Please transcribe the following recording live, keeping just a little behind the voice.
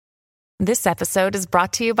This episode is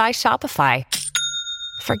brought to you by Shopify.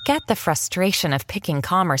 Forget the frustration of picking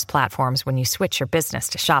commerce platforms when you switch your business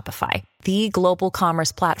to Shopify, the global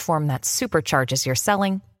commerce platform that supercharges your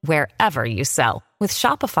selling wherever you sell. With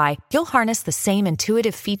Shopify, you'll harness the same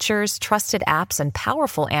intuitive features, trusted apps, and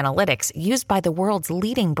powerful analytics used by the world's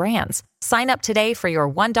leading brands. Sign up today for your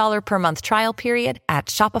 $1 per month trial period at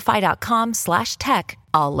shopify.com/tech,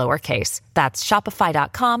 all lowercase. That's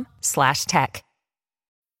shopify.com/tech.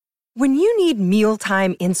 When you need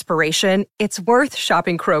mealtime inspiration, it's worth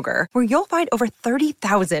shopping Kroger, where you'll find over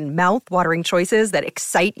 30,000 mouth-watering choices that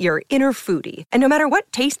excite your inner foodie. And no matter what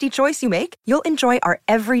tasty choice you make, you'll enjoy our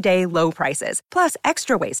everyday low prices, plus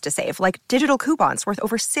extra ways to save, like digital coupons worth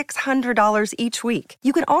over $600 each week.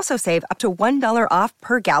 You can also save up to $1 off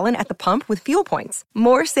per gallon at the pump with fuel points.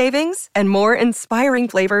 More savings and more inspiring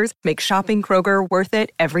flavors make shopping Kroger worth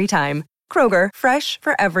it every time. Kroger, fresh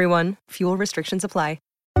for everyone. Fuel restrictions apply.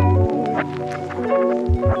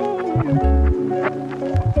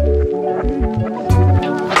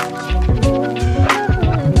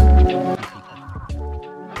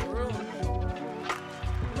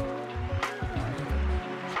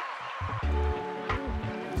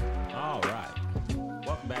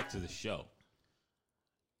 To the show.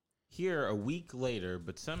 Here a week later,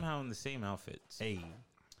 but somehow in the same outfits. Hey. My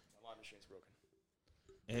laundry machine's broken.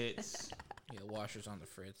 It's yeah, washer's on the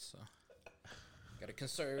fritz, so gotta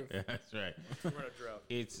conserve. Yeah, that's right. We're in a drought.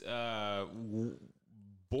 It's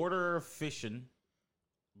border official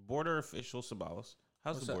Sabalos.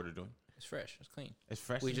 How's What's the up? border doing? It's fresh. It's clean. It's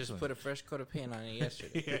fresh. We just put a fresh coat of paint on it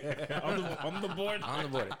yesterday. on the board. On the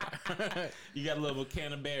border. You got a little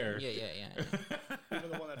can of bear. Yeah.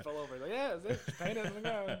 Even the one that fell over. Like, yeah, is it? Paint it on the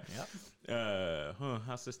ground. Yep.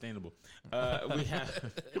 How sustainable.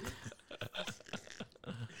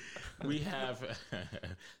 We have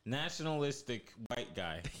nationalistic white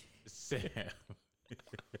guy, Sam.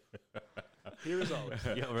 Here is always.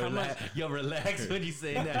 Yo, relax when you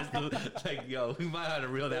say that. Like, yo, we might have to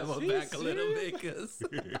reel that one back a little bit, because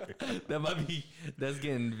that's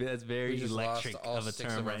very We just electric lost all of a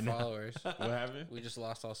 6 term of our right now. followers. What happened? We just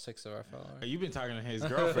lost all 6 of our followers. You've been talking to his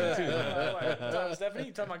girlfriend too. Huh? Stephanie,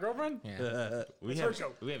 you talking my girlfriend? Yeah. We It's have her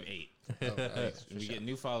show. 8. Oh, nice. We get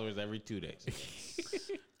new followers every 2 days.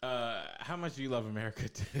 How much do you love America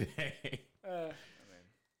today?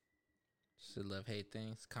 Just a love-hate thing.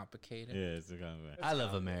 It's complicated. Yeah, it's a compliment. I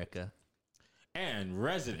love America. And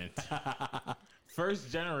resident, first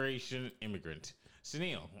generation immigrant,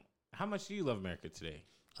 Sunil. How much do you love America today?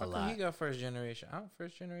 A How come lot. you got first generation? I'm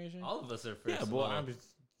first generation. All of us are first. Yeah, well, Well,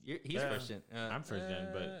 he's he's first gen. I'm first gen,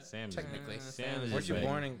 but Sam is- technically. Sam is Weren't you like-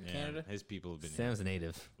 born in yeah, Canada? His people have been Sam's a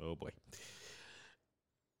native. here. Oh boy.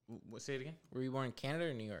 Say it again. Were you born in Canada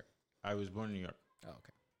or New York? I was born in New York. Oh,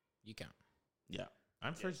 okay. You count. Yeah,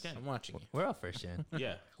 I'm first gen. I'm watching you. We're all first gen.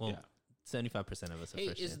 Yeah, Well, yeah. 75% of us are Hey,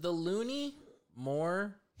 first is gen. the loonie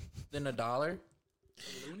more than $1?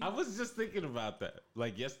 I was just thinking about that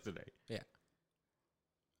like yesterday. Yeah.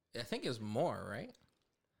 I think it's more, right?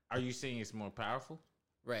 Are you saying it's more powerful?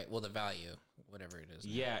 Right. Well, the value, whatever it is.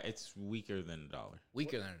 now. Yeah, it's weaker than $1.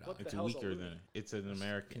 Weaker than $1. What the It's hell's a weaker loony? than it's an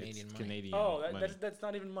American Canadian it's money. Canadian Oh, money. that's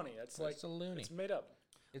not even money. That's like It's a loony. It's made up.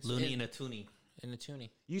 It's Looney and a toonie. in a toonie.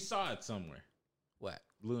 You saw it somewhere. What?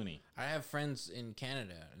 Looney. I have friends in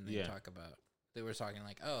Canada, and they Yeah. talk about. They were talking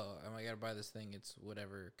like, "Oh, I gotta buy this thing. It's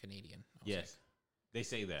whatever Canadian." I was Yes. They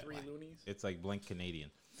say that. 3 loonies. It's like blank Canadian.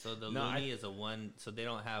 So the No, loony is a one. So they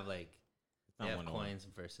don't have like It's they not have 101. coins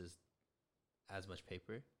versus as much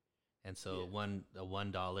paper, and so Yeah. a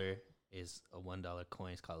 $1 is a $1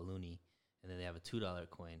 coin. It's called a loony, and then they have a $2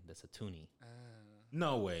 coin that's a toonie.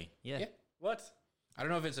 No way. Yeah, Yeah. What? I don't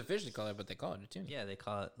know if it's officially called it, but they call it a toonie. yeah, they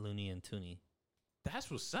call it loony and toonie. That's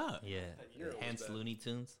what's up. Yeah, Euro was hence bad. Looney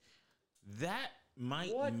Tunes. That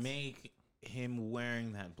might What? make him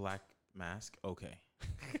wearing that black mask okay.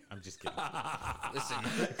 I'm just kidding. Listen,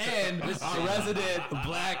 And our resident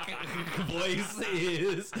black voice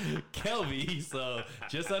is Kelby, so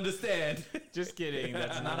just understand. Just kidding.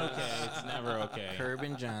 That's not okay. It's never okay.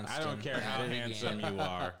 Corbin Johnston. I don't care how At it handsome again. you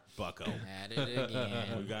are, bucko. At it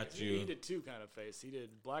again. We got He you. did 2 kind of face. He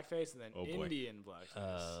did blackface and then Oh, boy. Indian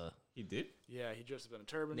blackface. He did? Yeah, he dressed up in a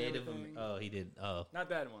turban. and Native. everything. Oh, he did. Oh, Not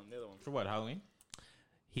that one. The other one. For what, Halloween?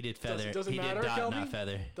 he did feather. does it he matter, did dot, Kelby? not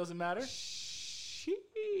feather. Doesn't matter. Jeez.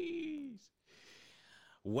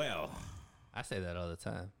 Well, I say that all the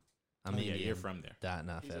time. I'm yeah, Indian. you're from there. Dot,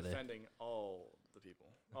 not He's feather. offending all the people,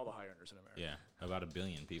 all the high earners in America. Yeah, about 1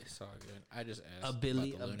 billion people. It's all good. I just asked. A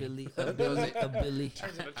Billy, about a the loony. Billy, a Billy, a Billy.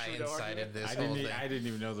 Turns into I Trudeau incited argument. this I whole didn't, thing. I didn't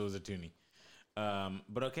even know there was a toonie.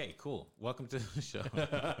 But okay, cool. Welcome to the show,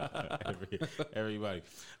 everybody.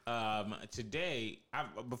 Today,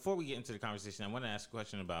 before we get into the conversation, I want to ask a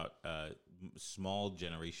question about small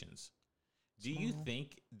generations. Do you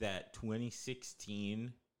think that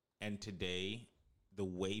 2016 and today, the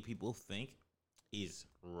way people think is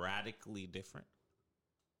radically different?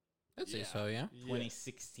 I'd say so, yeah.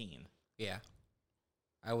 2016. Yeah.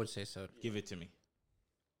 I would say so. Give it to me.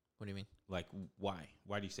 What do you mean? Like, why?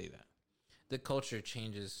 Why do you say that? The culture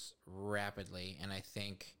changes rapidly, and I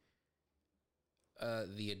think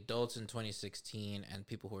the adults in 2016 and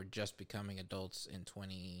people who are just becoming adults in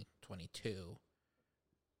 2022,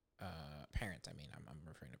 parents, I mean, I'm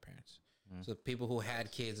referring to parents. So people who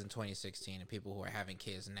had kids in 2016 and people who are having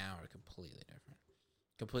kids now are completely different.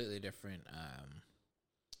 Completely different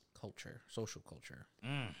culture, social culture.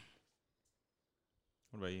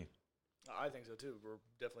 What about you? I think so too. We're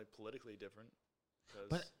definitely politically different.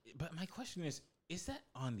 But my question is that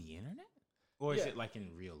on the internet? Or is it like in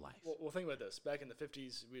real life? Well, think about this. Back in the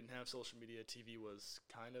 50s, we didn't have social media. TV was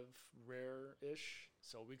kind of rare-ish,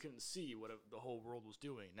 so we couldn't see what the whole world was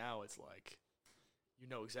doing. Now it's like, you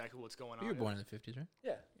know exactly what's going on. You were born in the 50s, right?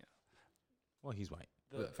 Yeah. Well, he's white.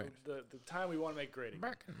 The time we want to make great again.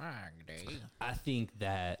 Back in my day. I think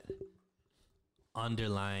that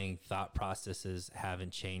underlying thought processes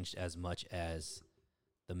haven't changed as much as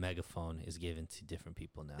the megaphone is given to different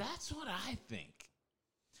people now. That's what I think.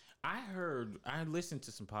 I listened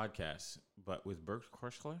to some podcasts, but with Bert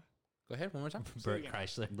Kreischer. Go ahead, one more time. Bert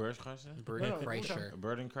Kreischer. Bert Kreischer? Bert Kreischer.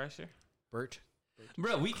 Bert and Kreischer? Bert.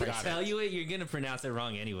 Bro, we can tell you it. You're going to pronounce it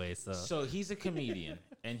wrong anyway. So he's a comedian,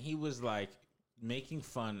 and he was like making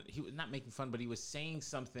fun. He was not making fun, but he was saying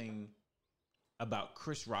something about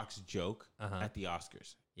Chris Rock's joke at the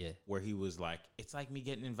Oscars. Yeah. Where he was like, it's like me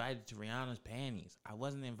getting invited to Rihanna's panties. I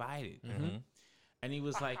wasn't invited. And he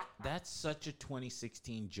was like, that's such a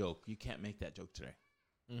 2016 joke. You can't make that joke today.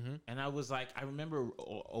 And I was like, I remember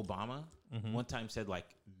Obama one time said like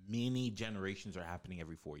many generations are happening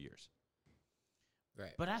every 4 years.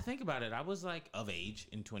 Right. But I think about it. I was like of age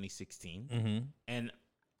in 2016. And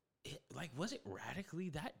was it radically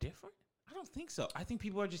that different? I don't think so. I think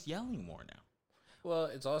people are just yelling more now. Well,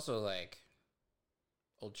 it's also like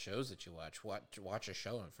old shows that you watch. Watch a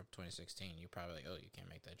show from 2016. You're probably like, oh, you can't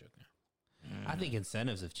make that joke now. I think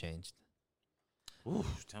incentives have changed. Ooh,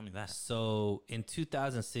 tell me that. So in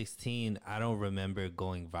 2016, I don't remember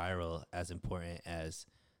going viral as important as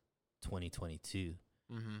 2022.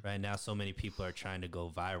 Right now, so many people are trying to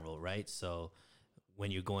go viral, right? So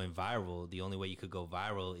when you're going viral, the only way you could go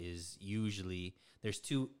viral is usually there's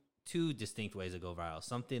two distinct ways to go viral.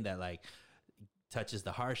 Something that like touches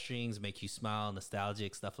the heartstrings, make you smile,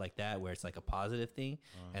 nostalgic, stuff like that, where it's like a positive thing,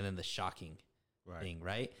 and then the shocking thing,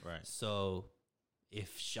 right? Right. So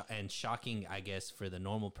shocking, I guess, for the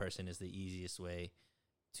normal person is the easiest way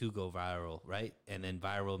to go viral, right? And then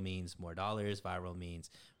viral means more dollars, viral means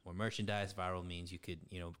more merchandise, viral means you could,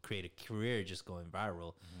 create a career just going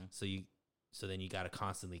viral. So then you got to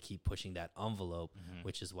constantly keep pushing that envelope,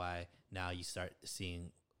 which is why now you start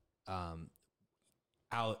seeing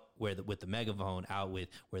out with the megaphone, out with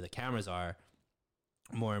where the cameras are,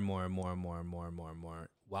 more and more and more and more and more and more and more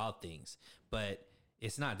wild things. But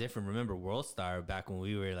it's not different. Remember World Star back when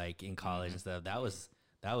we were like in college and stuff, that was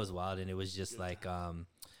wild. And it was just like,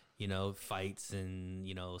 fights and,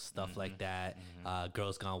 stuff like that.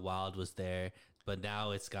 Girls Gone Wild was there, but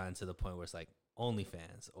now it's gotten to the point where it's like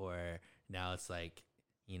OnlyFans, or now it's like,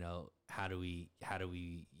 how do we,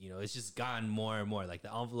 it's just gone more and more. Like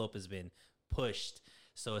the envelope has been pushed.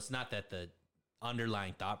 So it's not that the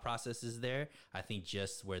underlying thought process is there. I think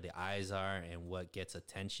just where the eyes are and what gets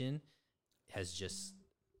attention has just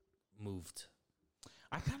moved.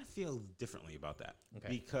 I kind of feel differently about that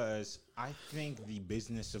because I think the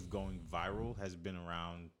business of going viral has been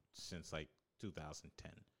around since like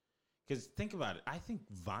 2010. Because think about it. I think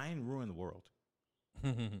Vine ruined the world.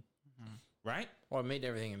 Right? Well, it made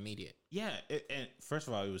everything immediate. Yeah. And first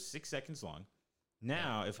of all, it was 6 seconds long.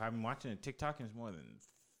 Now, if I'm watching a TikTok and it's more than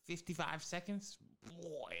 55 seconds,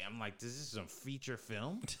 boy, I'm like, this is some feature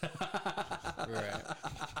film. Right.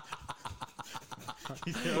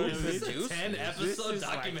 This is a 10-episode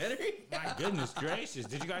documentary? Like, my goodness gracious.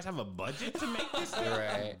 Did you guys have a budget to make this thing?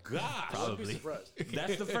 Right. Gosh. Probably.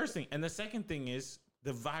 That's the first thing. And the second thing is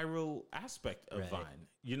the viral aspect of Vine.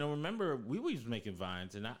 Remember, we was making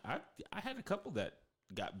Vines, and I had a couple that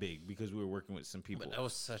got big because we were working with some people. But that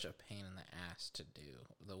was such a pain in the ass to do.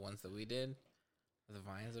 The ones that we did, the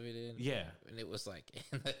Vines that we did. Yeah. And it was like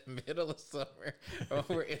in the middle of summer,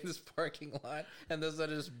 we're in this parking lot, and those are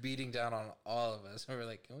just beating down on all of us. And we're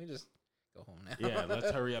like, can we just go home now. Yeah,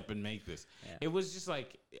 let's hurry up and make this. Yeah. It was just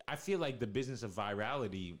like, I feel like the business of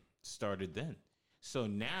virality started then. So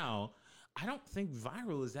now I don't think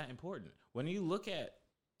viral is that important. When you look at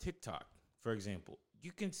TikTok, for example,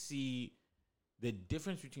 you can see the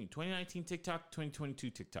difference between 2019 TikTok, 2022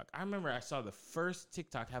 TikTok. I remember I saw the first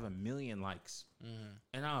TikTok have 1 million likes.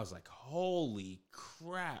 And I was like, holy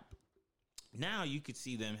crap. Now you could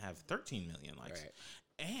see them have 13 million likes.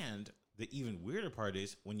 Right. And the even weirder part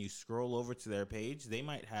is when you scroll over to their page, they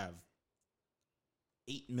might have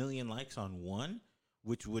 8 million likes on one,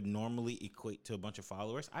 which would normally equate to a bunch of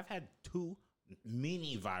followers. I've had 2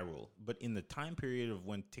 mini viral, but in the time period of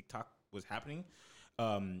when TikTok was happening,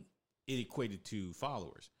 it equated to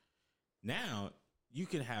followers. Now you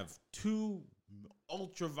can have 2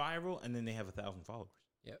 ultra viral and then they have 1,000 followers.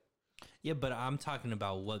 Yep. Yeah, but I'm talking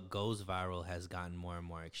about what goes viral has gotten more and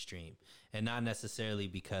more extreme, and not necessarily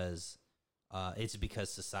because it's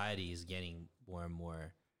because society is getting more and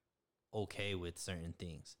more okay with certain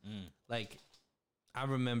things. Like I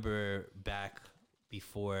remember back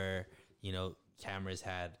before, you know, cameras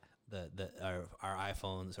had our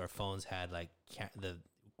iPhones or phones had like the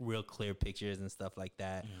real clear pictures and stuff like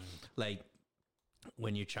that. Like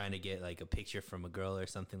when you're trying to get like a picture from a girl or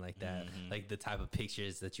something like that, like the type of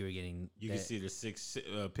pictures that you were getting. You can see the 6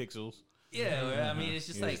 pixels. Yeah, I mean, it's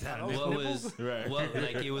just like what was Right.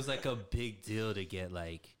 like it was like a big deal to get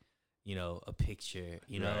like, you know, a picture,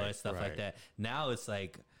 you know, Right, and stuff like right. that. Now it's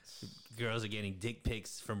like girls are getting dick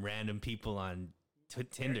pics from random people on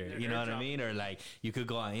Tinder, They're you know what I airdropping. mean? Or like you could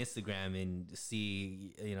go on Instagram and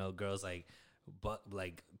see, you know, girls like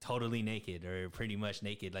like totally naked or pretty much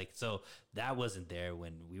naked. Like, so that wasn't there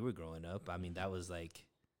when we were growing up. I mean, that was like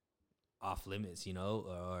off limits, you know,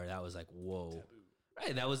 or that was like, whoa.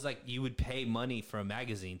 Right, that was like you would pay money for a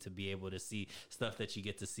magazine to be able to see stuff that you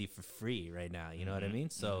get to see for free right now. You know what I mean?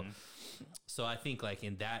 So, so I think like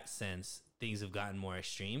in that sense, things have gotten more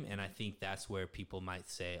extreme, and I think that's where people might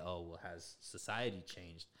say, "Oh, well, has society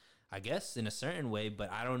changed?" I guess in a certain way, but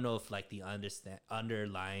I don't know if like the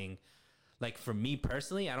underlying, like for me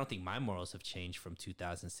personally, I don't think my morals have changed from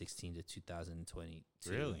 2016 to 2022.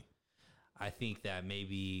 Really? I think that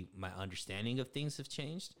maybe my understanding of things have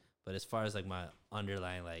changed. But as far as like my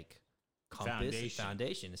underlying like compass and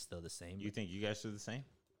foundation is still the same. You think you guys are the same?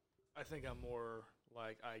 I think I'm more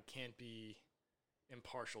like I can't be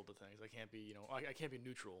impartial to things. I can't be, you know, I can't be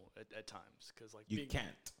neutral at times because like You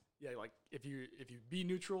can't. Yeah, like if you be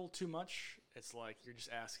neutral too much, it's like you're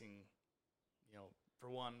just asking, you know,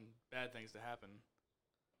 for one, bad things to happen.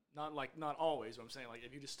 Not always, but I'm saying like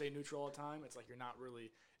if you just stay neutral all the time, it's like you're not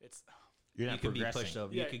really. It's You're you not could be progressing. pushed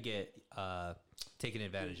over. Yeah. You could get taken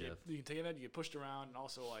advantage of. You can take advantage. You get pushed around, and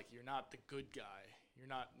also like you're not the good guy. You're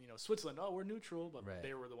not, you know, Switzerland. Oh, we're neutral, but Right.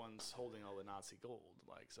 they were the ones holding all the Nazi gold.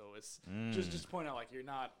 Like, so it's just to point out, like you're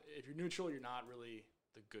not. If you're neutral, you're not really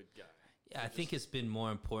the good guy. Yeah, I think it's been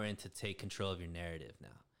more important to take control of your narrative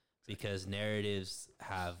now, because narratives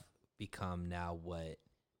have become now what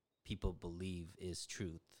people believe is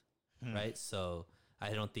truth, right? So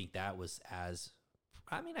I don't think that was as.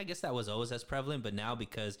 I mean, I guess that was always as prevalent, but now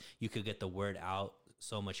because you could get the word out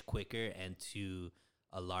so much quicker and to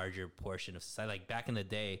a larger portion of society. Like back in the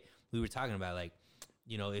day, we were talking about like,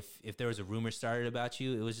 you know, if there was a rumor started about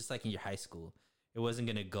you, it was just like in your high school. It wasn't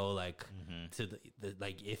gonna go like to the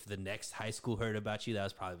like if the next high school heard about you, that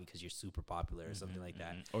was probably because you're super popular or something like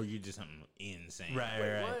that. Or you did something insane.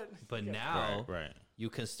 Right. what? But Yeah. now Right. you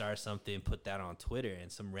can start something, put that on Twitter,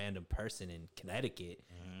 and some random person in Connecticut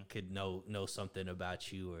could know something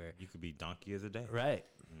about you, or You could be donkey of the day. right.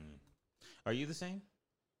 Are you the same?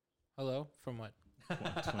 Hello, from what?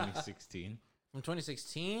 2016. From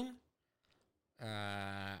 2016?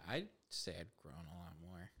 I'd say I'd grown a lot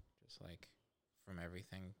more. Just like from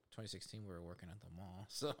everything. 2016, we were working at the mall.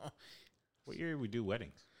 So What year did we do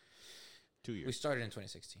weddings? 2 years. we started in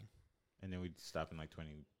 2016. And then we stopped in like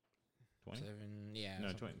 2020? Yeah. No,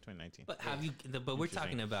 something. 2019. But have you? But we're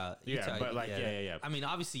talking about. you're Yeah, talking- but like, yeah. I mean,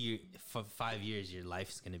 obviously, you for 5 years, your life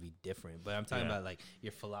is going to be different. But I'm talking Yeah. about like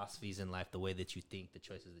your philosophies in life, the way that you think, the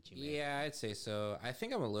choices that you make. Yeah, I'd say so. I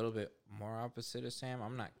think I'm a little bit more opposite of Sam.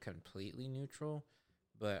 I'm not completely neutral,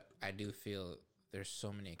 but I do feel there's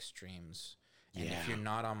so many extremes. And Yeah. if you're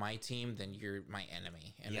not on my team, then you're my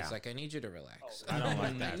enemy. And Yeah. it's like, I need you to relax. I don't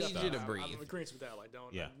like that I need stuff. you to I'm breathe. in agreement with that. Like,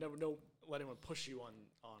 don't let anyone push you on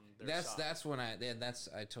their side. That's when I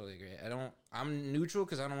totally agree. I'm neutral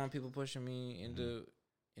because I don't want people pushing me into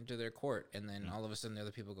their court, and then all of a sudden the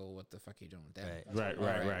other people go, "What the fuck are you doing with that?" Right.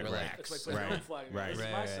 Right. relax. It's like putting your own flag. Right. This is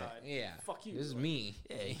Right, my right. side. Yeah, Fuck you. This is Like, me.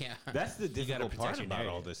 Yeah. That's the gotta difficult protect part your about all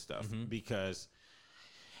narrative. this stuff because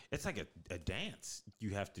it's like a dance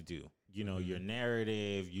you have to do. you know, your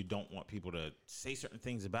narrative. You don't want people to say certain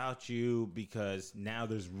things about you because now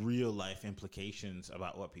there's real life implications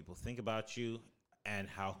about what people think about you and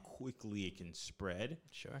how quickly it can spread.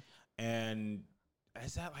 Sure. And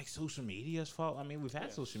is that like social media's fault? I mean, we've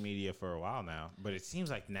had social media for a while now, but it seems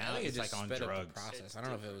like now it's like on sped up the drugs. process. I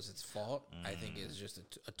don't know if it was its fault. I think it's just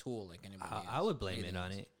a tool like anybody. I would blame it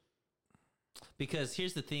on it. Because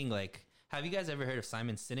here's the thing, like, have you guys ever heard of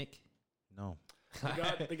Simon Sinek? No.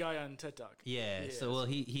 The guy on TED Talk. Yeah. So, well,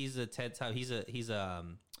 he's a TED Talk. He's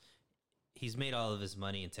made all of his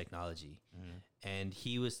money in technology, and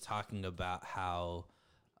he was talking about how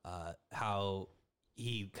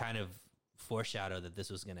he kind of foreshadowed that this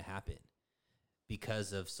was going to happen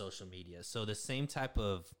because of social media. So the same type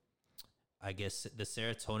of, I guess, the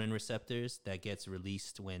serotonin receptors that gets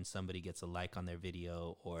released when somebody gets a like on their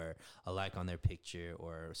video or a like on their picture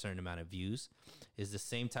or a certain amount of views is the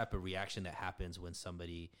same type of reaction that happens when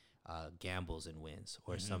somebody gambles and wins,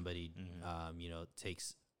 or somebody,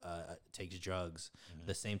 takes drugs.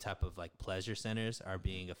 The same type of like pleasure centers are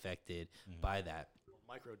being affected by that.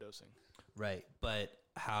 Microdosing. Right. But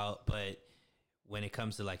when it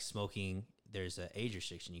comes to like smoking, there's an age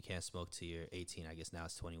restriction. You can't smoke till you're 18. I guess now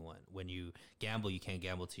it's 21. When you gamble, you can't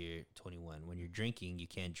gamble till you're 21. When you're drinking, you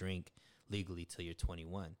can't drink legally till you're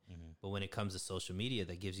 21. But when it comes to social media,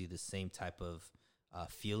 that gives you the same type of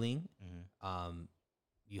feeling.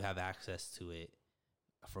 You have access to it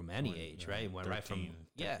from any age, right? When 13, right from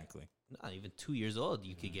technically. not even 2 years old,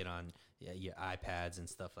 you could get on your iPads and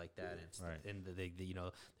stuff like that. And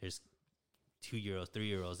there's 2-year-olds,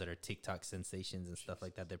 3-year-olds that are TikTok sensations and stuff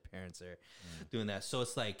like that. Their parents are doing that. So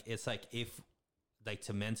it's like if like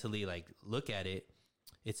to mentally like look at it,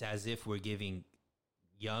 it's as if we're giving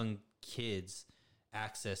young kids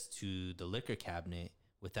access to the liquor cabinet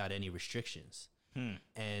without any restrictions.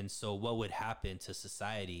 And so what would happen to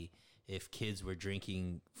society if kids were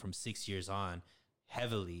drinking from 6 years on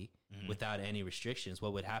heavily without any restrictions?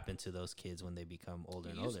 What would happen to those kids when they become older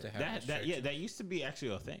and older? That used to be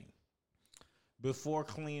actually a thing. Before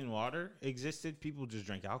clean water existed, people just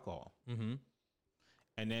drank alcohol.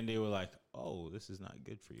 And then they were like, oh, this is not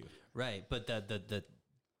good for you. Right. But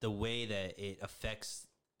the way that it affects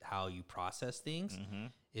how you process things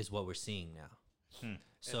is what we're seeing now.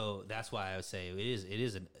 So that's why I would say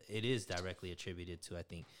it is directly attributed to, I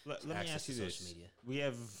think, Let me ask you this. Media. We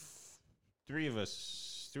have 3 of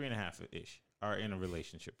us, 3.5-ish, are in a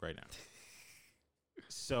relationship right now.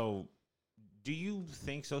 So do you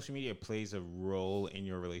think social media plays a role in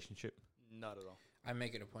your relationship? Not at all. I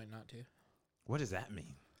make it a point not to. What does that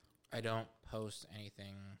mean? I don't post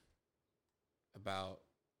anything about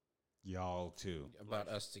Y'all too. about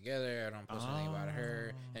us together. I don't post anything about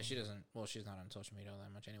her, and she doesn't. Well, she's not on social media all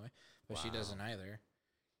that much anyway, but she doesn't either,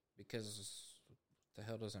 because the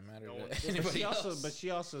hell doesn't matter to anybody else. But she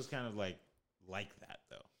also is kind of like that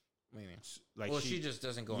though. What do you mean? Like well, she just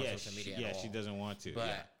doesn't go on social media. Yeah, at all. she doesn't want to.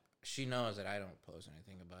 But she knows that I don't post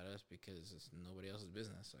anything about us because it's nobody else's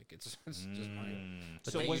business. Like it's just mine.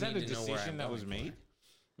 So was that a decision that was made?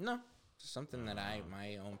 No, it's something that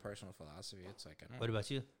my own personal philosophy. It's like I don't. What about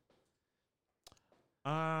you?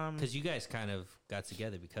 Because you guys kind of got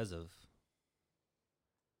together because of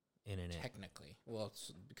internet. Technically, well,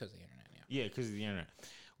 it's because of the internet. Yeah, because of the internet.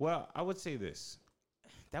 Well, I would say this.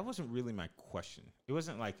 That wasn't really my question. It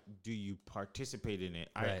wasn't like, do you participate in it?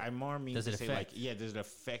 Right. I more mean Does to it say affect? like, does it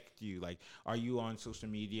affect you? Like, are you on social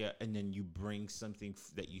media and then you bring something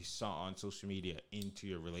that you saw on social media into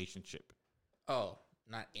your relationship? Oh,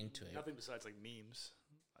 not into it. Nothing besides like memes.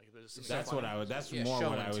 Like That's what I would. That's Yeah, more show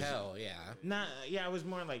what and I was. tell. Yeah. Nah, yeah, I was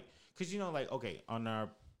more like, because like, okay, on our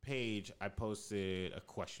page, I posted a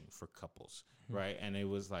question for couples, right? And it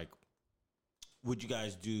was like, would you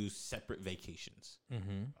guys do separate vacations?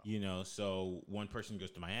 So one person goes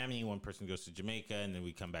to Miami, one person goes to Jamaica, and then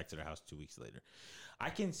we come back to their house 2 weeks later. I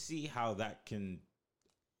can see how that can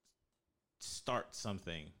start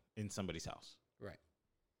something in somebody's house. Right.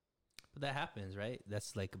 But that happens, right?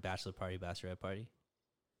 That's like a bachelor party, bachelorette party.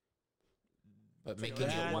 But It's making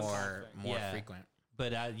like a it one-time more thing. Yeah. frequent.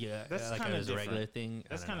 But That's like kinda as a regular different. thing.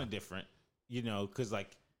 That's kind of different, because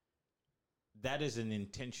like that is an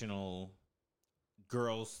intentional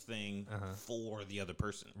girls thing for the other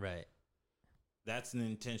person. right. That's an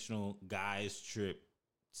intentional guys trip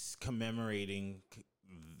commemorating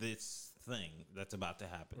this thing that's about to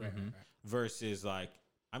happen. Right. Versus like,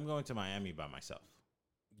 I'm going to Miami by myself.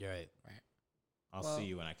 You're right. I'll see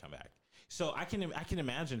you when I come back. So I can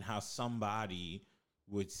imagine how somebody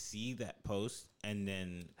would see that post and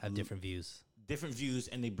then Have different views.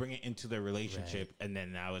 and they bring it into their relationship, and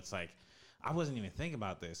then now it's like, I wasn't even thinking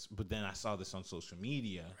about this, but then I saw this on social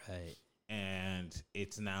media, Right. and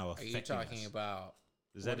it's now Are affecting you talking us. about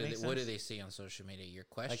Does what that make sense? what do they see on social media? Your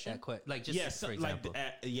Like question? that like just Yes, for example.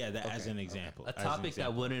 as an example. a as an topic that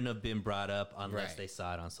example. wouldn't have been brought up unless Right. they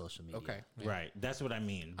saw it on social media. Okay. Yeah. Right. That's what I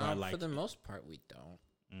mean. But like, For the most part, we don't.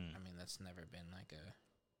 Mm. I mean, that's never been like a.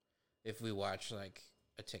 If we watch like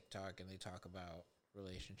a TikTok and they talk about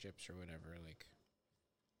relationships or whatever, like,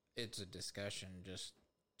 it's a discussion just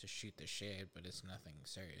to shoot the shit, but it's nothing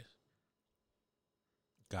serious.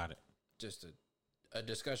 got it. Just a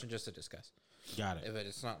discussion, just to discuss. Got it. But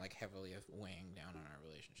it's not like heavily weighing down on our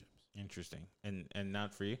relationships. Interesting. And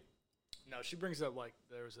not for you? No, she brings up like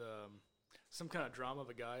there was some kind of drama of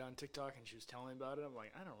a guy on TikTok, and she was telling me about it. I'm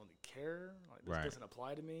like, I don't really care. Like, this Right. doesn't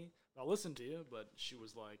apply to me. I'll listen to you, but she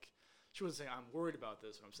was like, she wasn't saying I'm worried about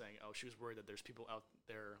this. But I'm saying, oh, she was worried that there's people out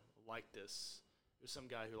there like this. There's some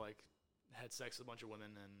guy who like had sex with a bunch of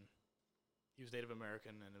women, and he was Native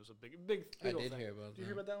American, and it was a big I old did thing. hear about that. Did you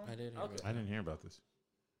hear about that one? I did hear Okay. about I didn't hear about this.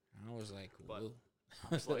 I was like, But- whoa.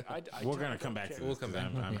 I was like, I We're don't gonna come back care. to this. We'll come 'cause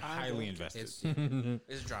back. I'm Yeah. highly invested.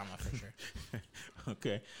 It's drama for sure.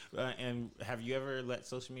 Okay. And have you ever let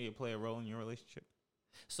social media play a role in your relationship?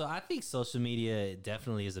 So I think social media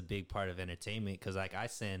definitely is a big part of entertainment because like I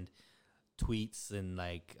send tweets and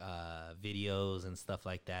like videos and stuff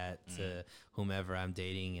like that to whomever I'm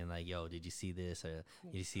dating and like, yo, did you see this or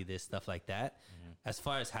did you see this, stuff like that. As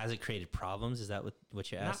far as has it created problems, is that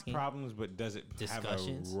what you're asking? Not problems, but does it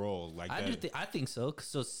Discussions? have a role? Like I that? do. I think so. 'Cause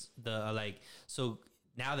so so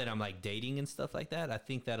now that I'm like dating and stuff like that, I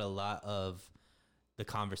think that a lot of the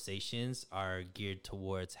conversations are geared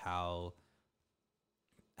towards how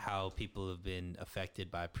people have been affected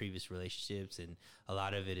by previous relationships, and a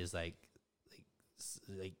lot of it is like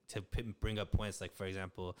to bring up points. Like for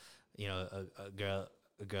example, you know,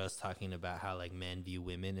 a girl's talking about how like men view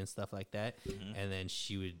women and stuff like that, and then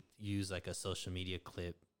she would use like a social media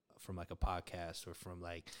clip from like a podcast or from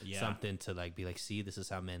like something to like be like, see, this is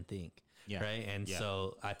how men think, right? And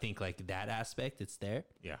so I think like that aspect, it's there.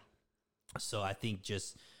 Yeah. So I think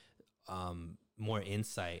just more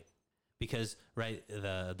insight, because right,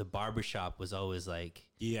 the barbershop was always like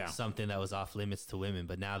something that was off limits to women,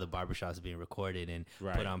 but now the barbershop is being recorded and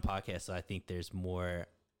put on podcasts. So I think there's more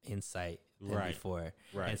insight than before.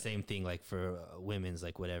 Right. And same thing like for women's,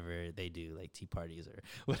 like whatever they do, like tea parties or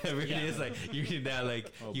whatever it is, like you can now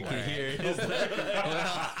like you can hear it. It's like,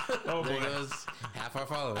 There goes half our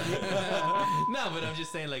followers. no, but I'm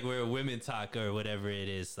just saying like where women talk or whatever it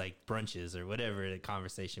is, like brunches or whatever the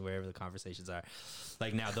conversation, wherever the conversations are,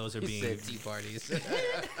 like now those are being tea parties.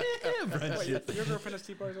 Wait, your girlfriend has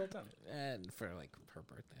tea parties all the time. And for like her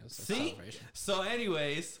birthday. It was a See? celebration. So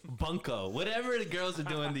anyways, bunko, whatever the girls are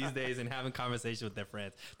doing these days and having conversation with their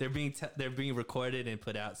friends, they're being recorded and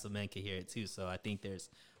put out so men can hear it too. So I think there's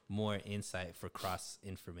more insight for cross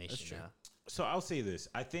information now. So I'll say this.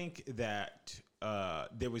 I think that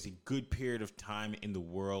there was a good period of time in the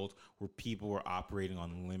world where people were operating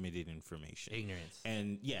on limited information. Ignorance.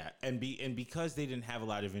 And because they didn't have a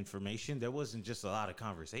lot of information, there wasn't just a lot of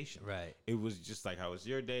conversation. Right. It was just like, how was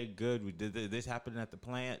your day? Good. We did this happened at the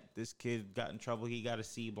plant. This kid got in trouble. He got a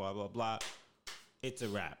C, blah, blah, blah. It's a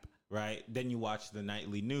wrap. Right. Then you watch the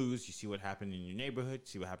nightly news. You see what happened in your neighborhood,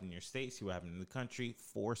 see what happened in your state, see what happened in the country.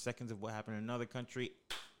 4 seconds of what happened in another country.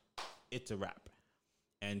 It's a wrap.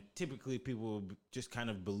 And typically people will just kind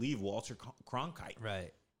of believe Walter Cronkite.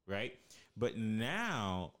 Right. Right. But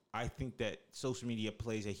now I think that social media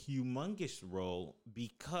plays a humongous role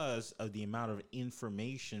because of the amount of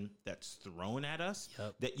information that's thrown at us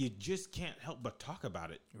that you just can't help but talk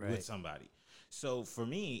about it with somebody. So for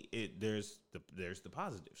me, there's the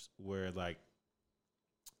positives where like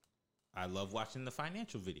I love watching the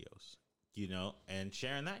financial videos, you know, and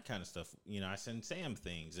sharing that kind of stuff. You know, I send Sam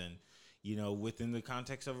things, and you know, within the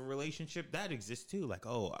context of a relationship, that exists too. Like,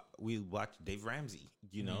 oh, we watch Dave Ramsey,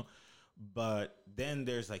 you know, but then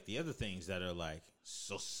there's like the other things that are like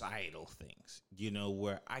societal things, you know,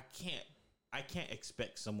 where I can't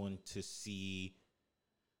expect someone to see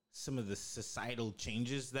some of the societal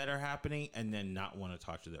changes that are happening and then not want to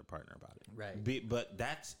talk to their partner about it. Right. But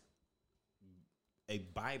that's a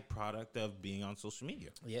byproduct of being on social media.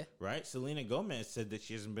 Yeah. Right? Selena Gomez said that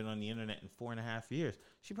she hasn't been on the internet in 4.5 years.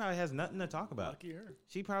 She probably has nothing to talk about. Lucky her.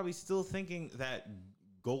 She probably still thinking that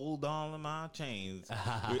gold all in my chains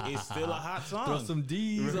is still a hot song. Throw some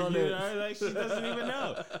D's on You it. know, like she doesn't even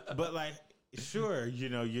know. But like, sure, you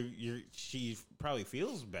know, she probably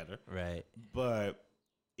feels better. Right. But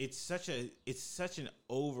it's such an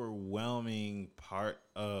overwhelming part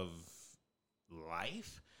of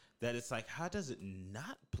life that it's like, how does it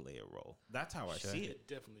not play a role? That's how I see it. It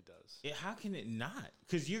definitely does. How can it not?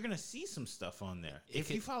 Because you're gonna see some stuff on there.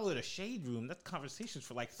 If you follow the shade room, that's conversations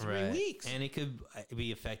for like 3 weeks, and it could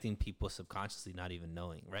be affecting people subconsciously, not even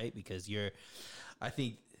knowing, right? Because I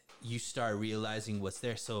think you start realizing what's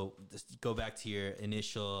there. So just go back to your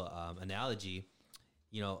initial analogy.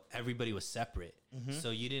 You know, everybody was separate,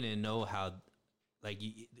 so you didn't know how. Like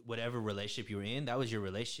whatever relationship you were in, that was your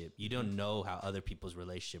relationship. You don't know how other people's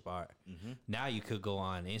relationship are. Now you could go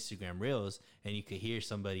on Instagram Reels and you could hear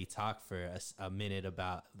somebody talk for a minute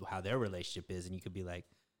about how their relationship is, and you could be like,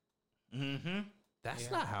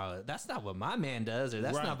 that's not what my man does, or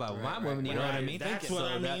that's not about my woman. You know what I mean? That's what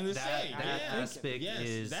I mean to say. That aspect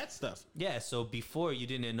is that stuff. Yeah. So before you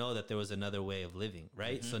didn't know that there was another way of living,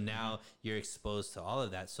 right? So now you're exposed to all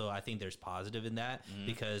of that. So I think there's positive in that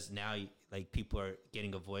because now like people are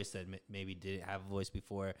getting a voice that maybe didn't have a voice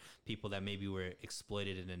before. People that maybe were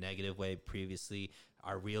exploited in a negative way previously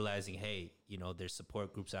are realizing, hey, you know, there's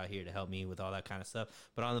support groups out here to help me with all that kind of stuff.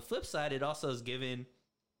 But on the flip side, it also is given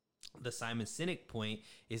the Simon Sinek point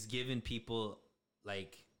is giving people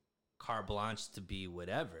like carte blanche to be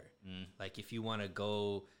whatever. Like if you want to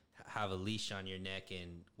go have a leash on your neck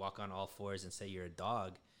and walk on all fours and say you're a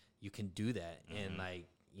dog, you can do that. And like,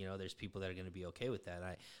 you know, there's people that are going to be okay with that.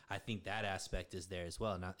 I think that aspect is there as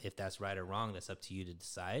well. Not if that's right or wrong, that's up to you to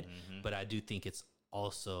decide. But I do think it's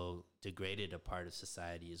also degraded a part of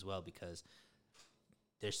society as well, because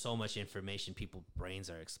there's so much information, people's brains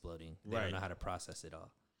are exploding. They don't know how to process it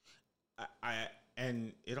all.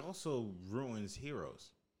 And it also ruins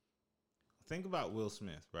heroes. Think about Will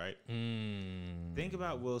Smith, right? Think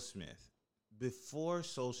about Will Smith. Before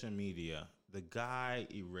social media, the guy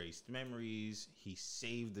erased memories. He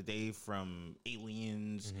saved the day from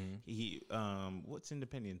aliens. He what's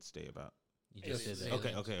Independence Day about? You just said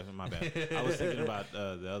that. Okay, my bad. I was thinking about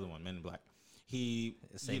the other one, Men in Black.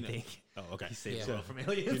 Same thing. Oh, okay. He saved the world from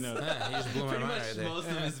aliens. You know, he just blew my pretty mind much right there. most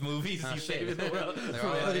of his movies, he saved the world They're from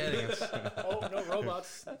all aliens. Oh, no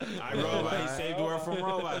robots. He saved the world from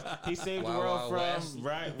robots. He saved the Wild world Wild from West.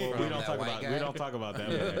 right. Well, From we don't that talk white about guy. we don't talk about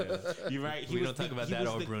that. You're right. We don't talk about that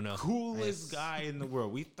old Bruno. Coolest guy in the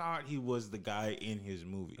world. We thought he was the guy in his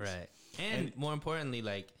movies. Right. And more importantly,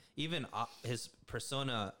 like even his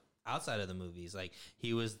persona outside of the movies, like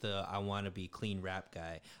he was the I want to be clean rap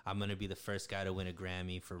guy. I'm gonna be the first guy to win a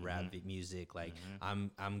Grammy for rap music. Like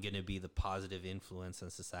I'm gonna be the positive influence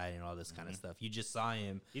on society and all this kind of stuff. You just saw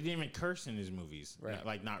him. He didn't even curse in his movies. Right.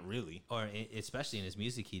 Like not really. Or especially in his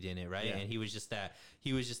music, he didn't, right? Yeah. And he was just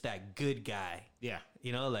that good guy. Yeah.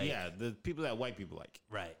 You know, like the people that white people like.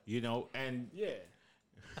 right. You know, and Yeah.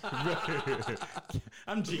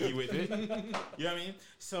 I'm jiggy with it. You know what I mean?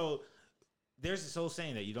 So there's this whole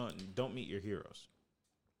saying that you don't meet your heroes.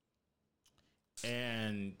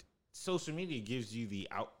 And social media gives you the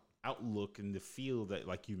outlook and the feel that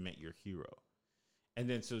like you met your hero. And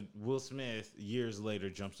then so Will Smith years later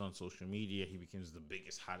jumps on social media. He becomes the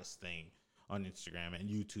biggest, hottest thing on Instagram and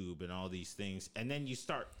YouTube and all these things. And then you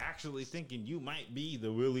start actually thinking you might be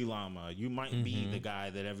the Willy Llama. You might be the guy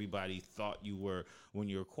that everybody thought you were when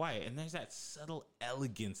you were quiet. And there's that subtle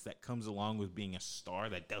elegance that comes along with being a star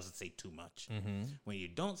that doesn't say too much. When you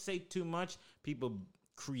don't say too much, people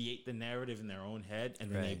create the narrative in their own head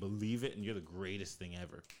and then they believe it and you're the greatest thing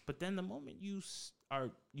ever. But then the moment you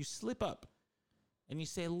slip up and you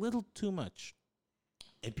say a little too much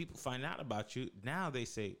and people find out about you, now they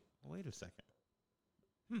say, wait a second.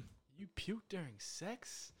 You puke during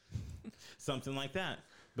sex? Something like that.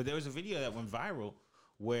 But there was a video that went viral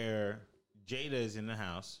where Jada is in the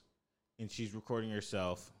house and she's recording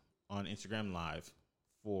herself on Instagram Live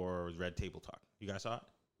for Red Table Talk. You guys saw it?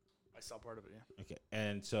 I saw part of it, yeah. Okay.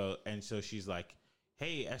 And so she's like,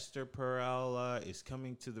 hey, Esther Perel is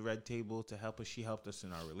coming to the Red Table to help us. She helped us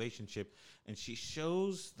in our relationship. And she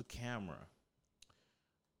shows the camera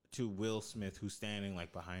to Will Smith, who's standing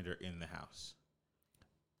like behind her in the house.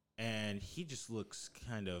 And he just looks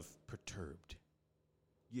kind of perturbed,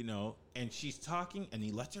 you know, and she's talking and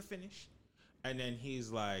he lets her finish. And then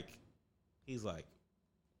he's like,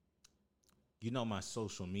 you know, my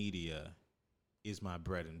social media is my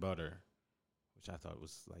bread and butter, which I thought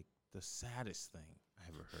was like the saddest thing I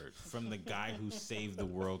ever heard from the guy who saved the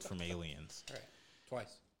world from aliens. Right.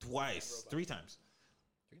 Twice. 3 times.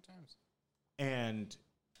 3 times.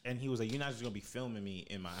 And he was like, you're not just gonna be filming me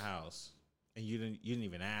in my house, and you didn't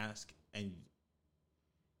even ask, and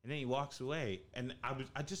then he walks away, and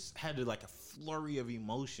I just had like a flurry of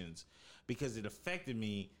emotions because it affected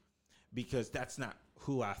me because that's not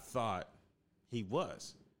who I thought he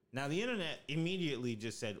was. Now the internet immediately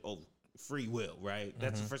just said, oh, free will, right?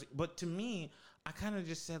 That's the first. But to me, I kind of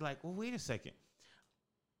just said like, well, wait a second.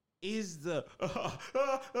 Is the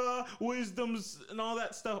wisdoms and all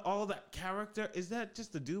that stuff, all that character, is that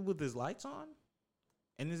just a dude with his lights on?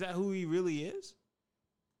 And is that who he really is?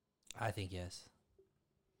 I think yes.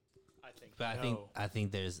 I think. But No. I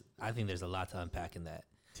think there's a lot to unpack in that.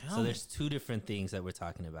 Tell So me. there's two different things that we're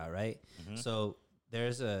talking about, right? So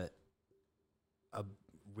there's a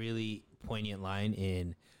really poignant line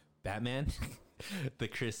in Batman, the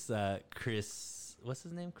Chris what's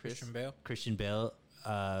his name? Christian Bale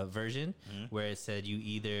version, where it said you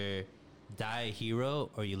either die a hero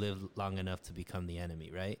or you live long enough to become the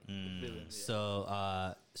enemy, right?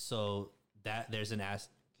 So that there's an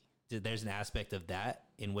aspect of that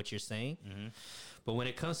in what you're saying. But when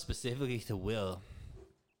it comes specifically to Will,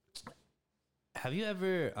 have you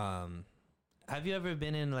ever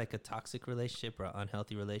been in like a toxic relationship or an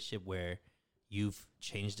unhealthy relationship where you've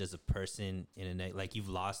changed as a person like you've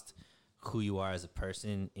lost who you are as a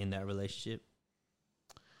person in that relationship?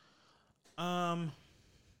 I've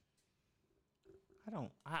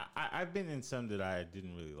been in some that I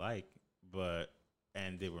didn't really like,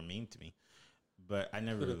 and they were mean to me. But I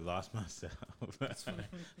never really lost myself.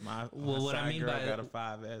 my what I side mean girl by got a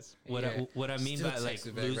 5S. What I mean Still by like text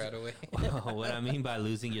me back right away. what I mean by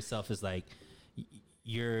losing yourself is like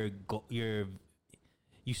you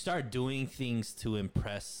start doing things to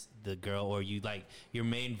impress the girl, or you like your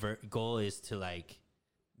main goal is to like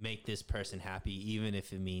make this person happy, even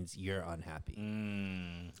if it means you're unhappy.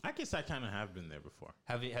 I guess I kind of have been there before.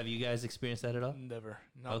 Have you guys experienced that at all? Never.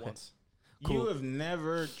 Not Okay. once. Cool. You have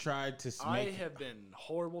never tried to I make. have been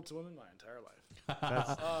horrible to women my entire life.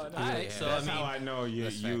 That's, No. Alright, so that's I mean, how I know you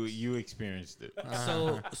That's facts. you experienced it.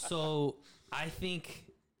 so I think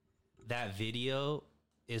that video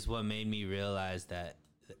is what made me realize that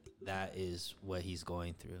that is what he's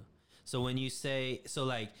going through. So when you say, so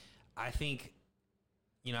like, I think,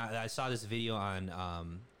 you know, I saw this video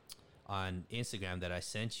on Instagram that I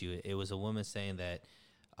sent you. It was a woman saying that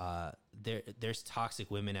there's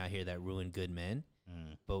toxic women out here that ruin good men,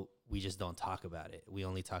 but we just don't talk about it. We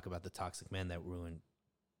only talk about the toxic men that ruin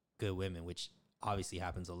good women, which obviously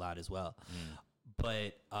happens a lot as well.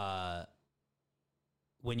 But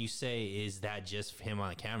when you say, is that just him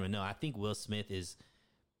on camera? No, I think Will Smith is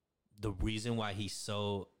the reason why he's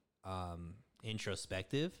so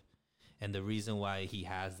introspective, and the reason why he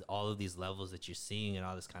has all of these levels that you're seeing and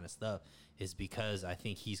all this kind of stuff is because I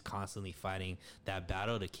think he's constantly fighting that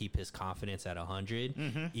battle to keep his confidence at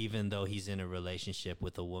 100, even though he's in a relationship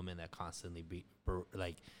with a woman that constantly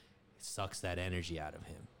sucks that energy out of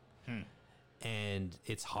him. And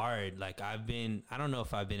it's hard. Like I don't know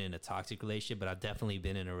if I've been in a toxic relationship, but I've definitely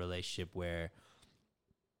been in a relationship where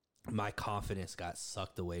my confidence got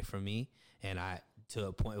sucked away from me, and to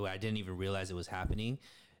a point where I didn't even realize it was happening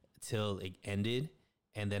till it ended.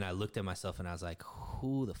 And then I looked at myself and I was like,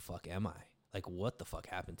 who the fuck am I? Like, what the fuck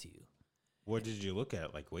happened to you? What did you look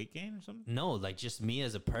at? Like weight gain or something? No, like just me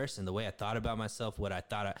as a person, the way I thought about myself, what I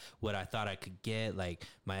thought I could get, like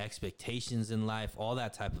my expectations in life, all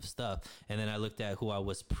that type of stuff. And then I looked at who I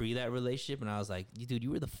was pre that relationship, and I was like, dude, you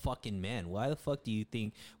were the fucking man. Why the fuck do you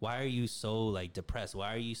think? Why are you so like depressed?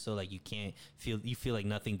 Why are you so like you feel like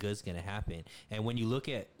nothing good's gonna happen? And when you look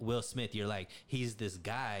at Will Smith, you're like, he's this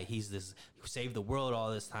guy, he's this who saved the world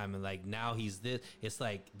all this time, and like now he's this. It's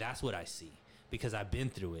like that's what I see because I've been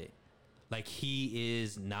through it. Like he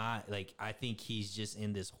is not like, I think he's just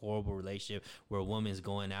in this horrible relationship where a woman's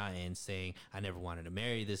going out and saying, I never wanted to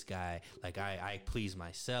marry this guy. Like I please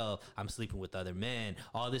myself. I'm sleeping with other men,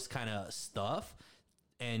 all this kind of stuff.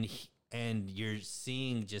 And you're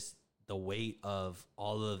seeing just the weight of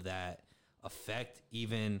all of that affect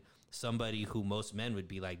even somebody who most men would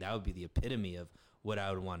be like, that would be the epitome of what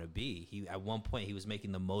I would want to be. At one point he was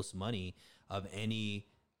making the most money of any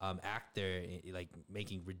actor, like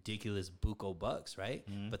making ridiculous buco bucks, right?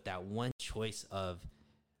 But that one choice of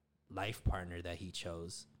life partner that he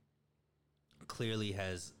chose clearly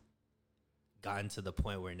has gotten to the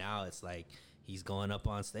point where now it's like he's going up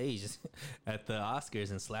on stage at the Oscars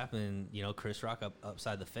and slapping, you know, Chris Rock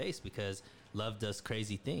upside the face because love does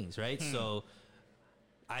crazy things, right? So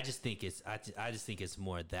I just think it's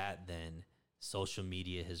more that than social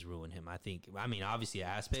media has ruined him. I mean, obviously an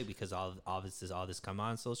aspect because all this come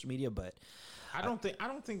on social media, but I don't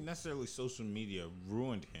think necessarily social media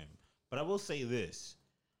ruined him. But I will say this.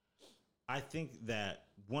 I think that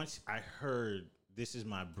once I heard this is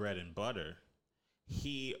my bread and butter,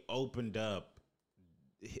 he opened up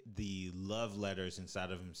the love letters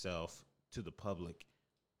inside of himself to the public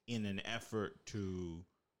in an effort to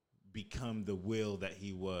become the Will that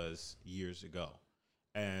he was years ago.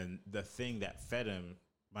 And the thing that fed him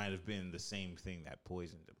might have been the same thing that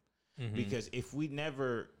poisoned him. Mm-hmm. Because if we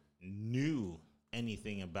never knew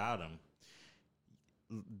anything about him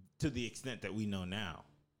to the extent that we know now,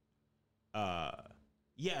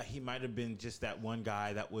 yeah, he might have been just that one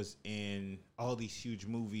guy that was in all these huge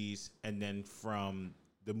movies, and then from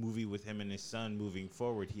the movie with him and his son moving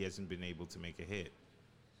forward, he hasn't been able to make a hit.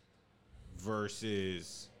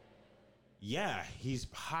 Versus, yeah, he's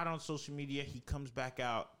hot on social media. He comes back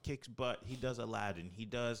out, kicks butt. He does Aladdin. He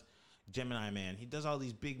does Gemini Man. He does all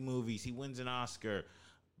these big movies. He wins an Oscar.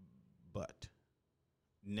 But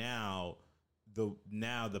now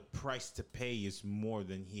the price to pay is more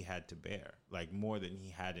than he had to bear, like more than he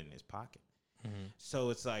had in his pocket. Mm-hmm. So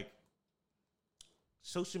it's like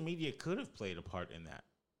social media could have played a part in that.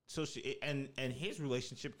 And his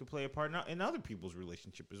relationship could play a part in other people's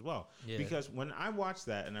relationship as well. Yeah. Because when I watched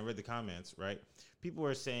that and I read the comments, right, people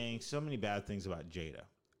were saying so many bad things about Jada.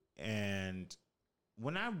 And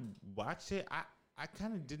when I watched it, I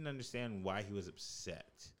kind of didn't understand why he was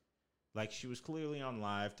upset. Like, she was clearly on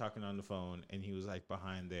live talking on the phone, and he was like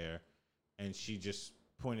behind there, and she just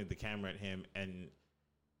pointed the camera at him. And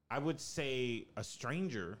I would say a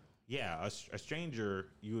stranger, a stranger,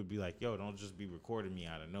 you would be like, yo, don't just be recording me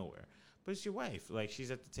out of nowhere. But it's your wife. Like,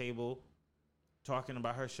 she's at the table talking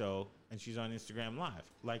about her show, and she's on Instagram Live.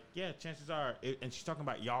 Like, yeah, chances are, and she's talking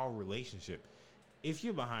about y'all relationship. If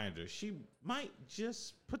you're behind her, she might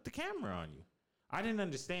just put the camera on you. I didn't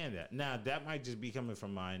understand that. Now, that might just be coming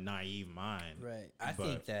from my naive mind. Right. I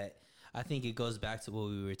think it goes back to what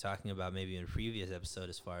we were talking about maybe in a previous episode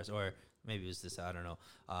as far as, or maybe it was this, I don't know,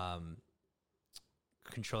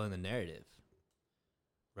 controlling the narrative.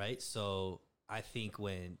 Right? So I think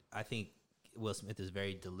Will Smith is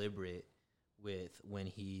very deliberate with when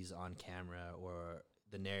he's on camera or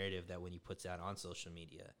the narrative that when he puts out on social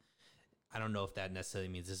media. I don't know if that necessarily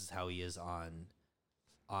means this is how he is on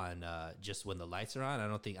just when the lights are on.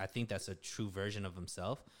 I think that's a true version of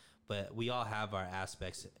himself, but we all have our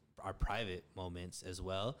aspects, our private moments as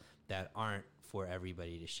well that aren't for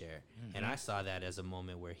everybody to share. Mm-hmm. And I saw that as a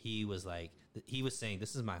moment where he was saying,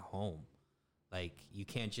 this is my home. Like, you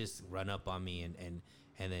can't just run up on me and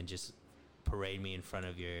then just parade me in front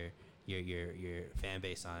of your fan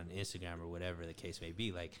base on Instagram or whatever the case may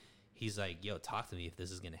be. Like, he's like, yo, talk to me if this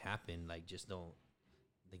is going to happen. Like, just don't.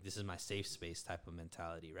 Like, this is my safe space type of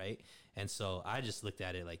mentality, right? And so I just looked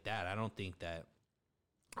at it like that.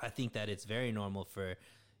 I think that it's very normal for,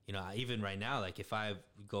 even right now, like if I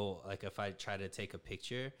try to take a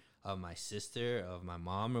picture of my sister, of my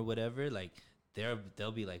mom or whatever, like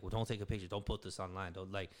they'll be like, well, don't take a picture. Don't put this online.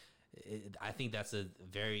 Don't I think that's a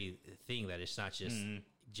very thing that it's not just,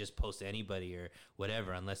 just post to anybody or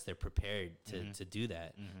whatever unless they're prepared to do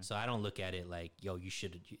that. Mm-hmm. So I don't look at it like, yo, you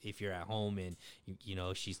should, if you're at home and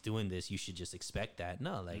she's doing this, you should just expect that.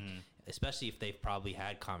 No, like, especially if they've probably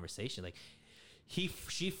had conversation, like she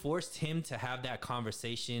forced him to have that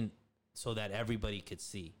conversation so that everybody could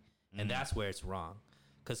see. And that's where it's wrong.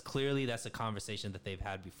 Because clearly that's a conversation that they've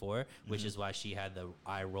had before, which is why she had the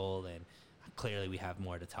eye roll and clearly we have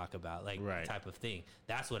more to talk about, like type of thing.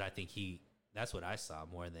 That's what I think that's what I saw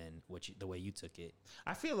more than the way you took it.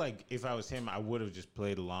 I feel like if I was him, I would have just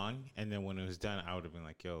played along, and then when it was done, I would have been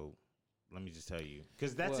like, "Yo, let me just tell you,"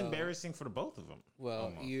 because that's embarrassing for the both of them.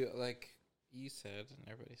 Well, almost. You said, and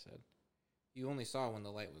everybody said, you only saw when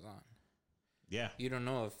the light was on. Yeah. You don't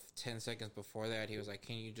know if 10 seconds before that he was like,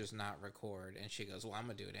 "Can you just not record?" And she goes, "Well, I'm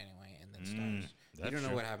gonna do it anyway," and then starts. You don't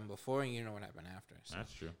know what happened before, and you know what happened after. So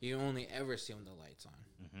that's true. You only ever see when the light's on.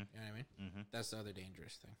 Mm-hmm. You know what I mean? Mm-hmm. That's the other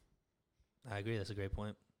dangerous thing. I agree. That's a great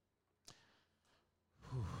point.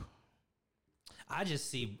 I just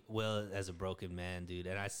see Will as a broken man, dude.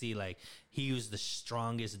 And I see, like, he was the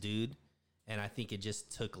strongest dude. And I think it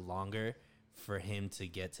just took longer for him to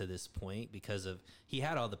get to this point because he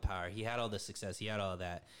had all the power. He had all the success. He had all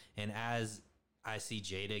that. And as I see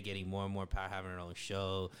Jada getting more and more power, having her own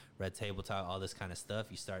show, Red Table Talk, all this kind of stuff,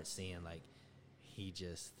 you start seeing, like, he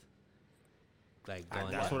just, like, going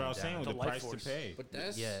that's what I was down. saying with the price to pay. But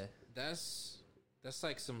that's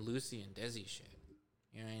like some Lucy and Desi shit.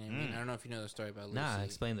 You know what I mean? I don't know if you know the story about Lucy. Nah,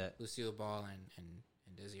 explain that. Lucille Ball and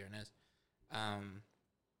Desi Arnaz.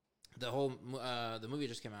 The movie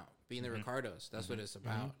just came out, Being the Ricardos. That's what it's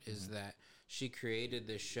about, is that she created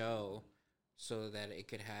this show so that it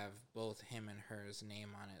could have both him and her's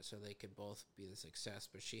name on it so they could both be the success,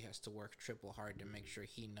 but she has to work triple hard to make sure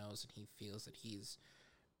he knows and he feels that he's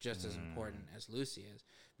just as important as Lucy is,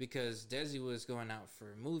 because Desi was going out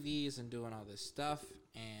for movies and doing all this stuff,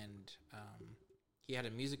 and he had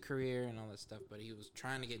a music career and all that stuff, but he was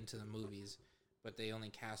trying to get into the movies, but they only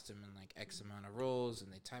cast him in like X amount of roles,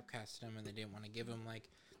 and they typecasted him, and they didn't want to give him like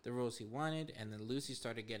the roles he wanted. And then Lucy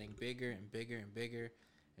started getting bigger and bigger and bigger,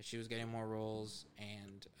 and she was getting more roles,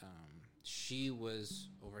 and she was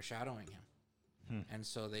overshadowing him. And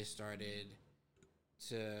so they started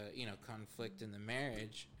to, conflict in the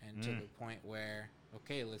marriage, and to the point where,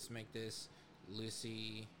 okay, let's make this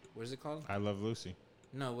Lucy, what is it called? I Love Lucy.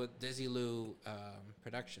 No, with Desilu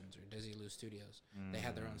Productions or Desilu Studios. They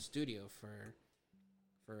had their own studio for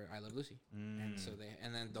I Love Lucy. And so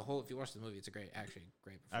and then the whole, if you watch the movie, it's great I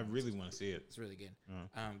performance. really want to see it. It's really good.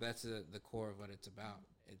 That's the core of what it's about.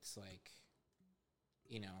 It's like,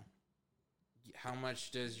 how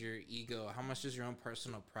much does your ego, how much does your own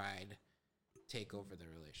personal pride take over the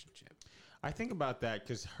relationship? I think about that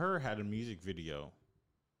because Her had a music video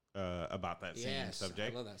about that same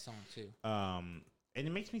subject. I love that song too. And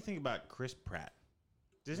it makes me think about Chris Pratt.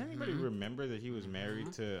 Does anybody remember that he was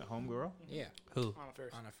married to Homegirl? Yeah. Who?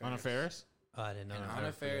 Anna Faris? Oh, I didn't know. And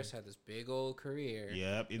Anna Faris had this big old career.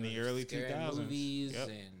 Yep, in the early scary 2000s. movies Yep.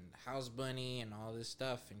 and House Bunny and all this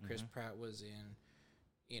stuff. And Chris Pratt was in,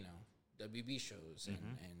 WB shows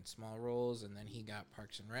and small roles. And then he got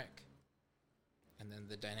Parks and Rec. And then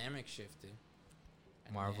the dynamic shifted.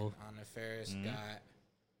 And Marvel. then Anna Faris got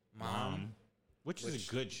Mom. Which is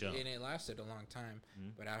a good show. And it lasted a long time.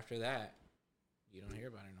 But after that, you don't hear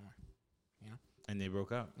about it no more. And they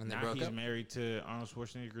broke up. And they now broke he's up. married to Arnold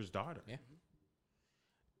Schwarzenegger's daughter. Yeah.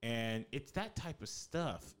 And it's that type of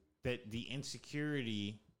stuff that the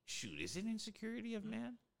insecurity, is it insecurity of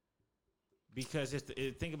man? Because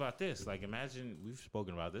think about this. Like, imagine, we've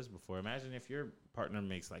spoken about this before. Imagine if your partner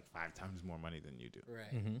makes like 5 times more money than you do.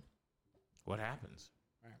 Right. What happens?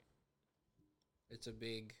 Right. It's a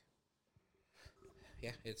big...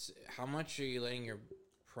 Yeah, it's how much are you letting your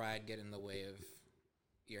pride get in the way of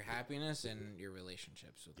your happiness and your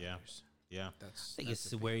relationships with others? Yeah. I think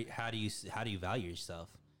it's where how do you value yourself?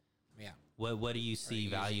 Yeah. What do you see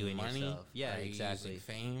value in money? yourself? Yeah, Are you exactly. using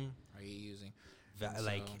fame? Are you using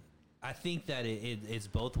Like, I think that it's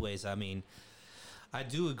both ways. I mean, I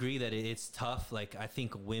do agree that it's tough. Like, I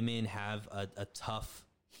think women have a tough,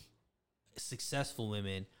 successful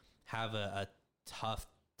women have a tough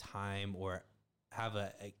time or have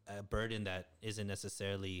a burden that isn't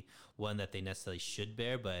necessarily one that they necessarily should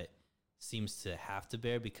bear, but seems to have to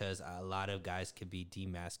bear because a lot of guys can be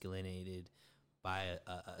demasculinated by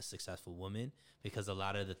a successful woman because a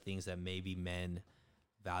lot of the things that maybe men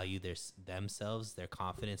value themselves, their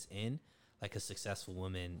confidence in, like a successful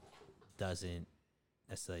woman doesn't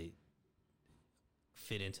necessarily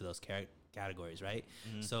fit into those categories, right?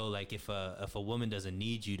 So like if a woman doesn't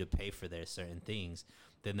need you to pay for their certain things,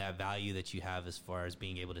 then that value that you have as far as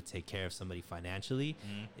being able to take care of somebody financially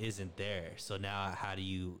isn't there. So now how do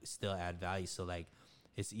you still add value? So like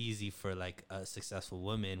it's easy for like a successful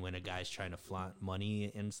woman when a guy's trying to flaunt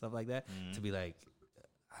money and stuff like that to be like,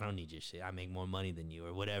 I don't need your shit. I make more money than you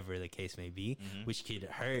or whatever the case may be, which could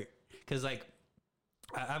hurt. Cause like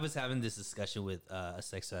I was having this discussion with a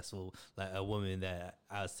successful, like a woman that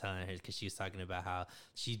I was telling her because she was talking about how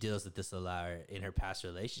she deals with this a lot in her past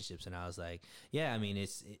relationships, and I was like, yeah, I mean,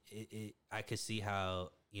 I could see how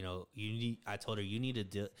I told her you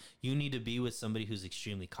need to be with somebody who's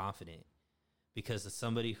extremely confident, because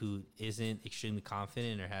somebody who isn't extremely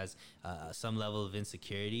confident or has some level of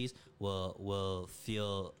insecurities will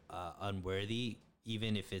feel unworthy,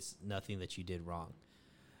 even if it's nothing that you did wrong.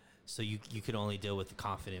 So you could only deal with the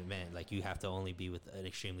confident men. Like you have to only be with an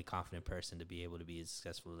extremely confident person to be able to be in a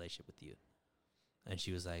successful relationship with you. And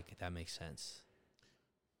she was like, that makes sense.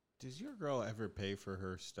 Does your girl ever pay for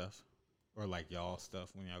her stuff or like y'all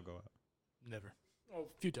stuff when y'all go out? Never. Oh,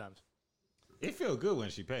 a few times. It feel good when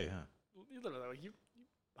she pay, huh? You literally like you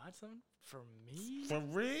bought something for me? For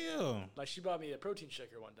real. Like she bought me a protein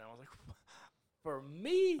shaker one time. I was like, for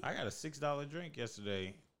me? I got a $6 drink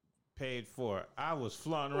yesterday. Paid for. I was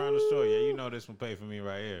flaunting around the store. Yeah, you know this one paid for me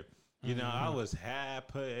right here. You know, I was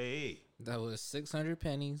happy. That was 600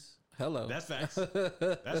 pennies. Hello. That's facts.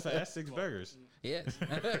 That's 6 burgers. Yes.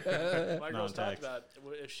 My girl's Non-tax. talked about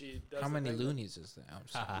if she does How the many thing that- loonies is that? I'm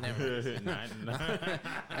sorry. Never mind.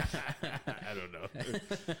 I don't know.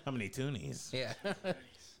 How many toonies? Yeah.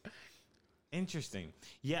 Interesting.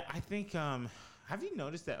 Yeah, I think. Have you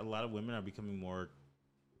noticed that a lot of women are becoming more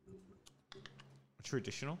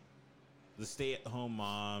traditional? The stay-at-home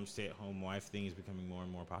mom, stay-at-home wife thing is becoming more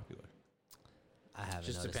and more popular. I haven't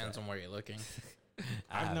Just noticed depends that. on where you're looking.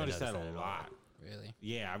 I've noticed that at a all. lot. Really?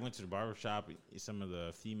 Yeah, I went to the barber shop. Some of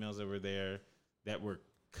the females that were there that were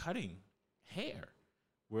cutting hair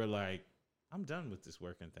were like, I'm done with this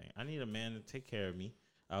working thing. I need a man to take care of me.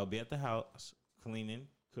 I'll be at the house cleaning,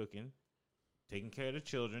 cooking, taking care of the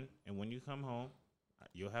children, and when you come home,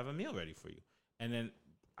 you'll have a meal ready for you. And then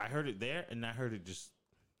I heard it there, and I heard it just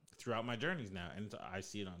throughout my journeys now, and I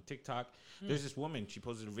see it on TikTok. There's this woman, she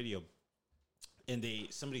posted a video, and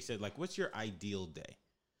somebody said, like, what's your ideal day?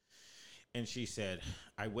 And she said,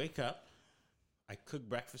 I wake up, I cook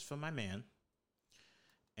breakfast for my man,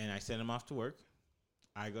 and I send him off to work.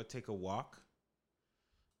 I go take a walk.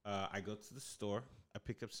 I go to the store. I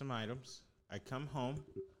pick up some items. I come home.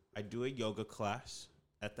 I do a yoga class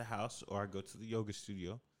at the house, or I go to the yoga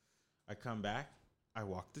studio. I come back. I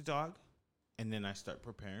walk the dog, and then I start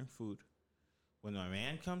preparing food. When my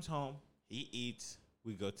man comes home, he eats.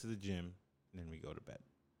 We go to the gym, and then we go to bed.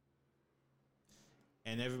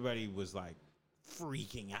 And everybody was like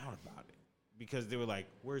freaking out about it because they were like,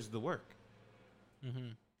 where's the work?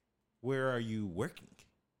 Mm-hmm. Where are you working?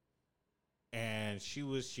 And she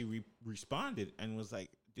responded and was like,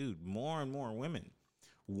 dude, more and more women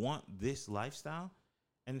want this lifestyle.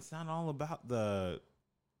 And it's not all about the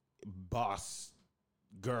boss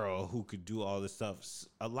girl who could do all this stuff.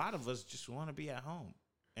 A lot of us just want to be at home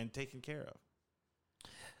and taken care of.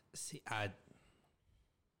 See,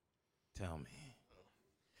 Tell me.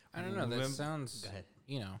 I don't know. That sounds, Go ahead.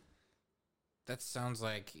 That sounds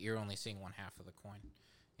like you're only seeing one half of the coin.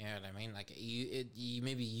 You know what I mean? Like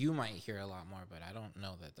maybe you might hear a lot more, but I don't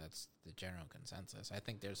know that that's the general consensus. I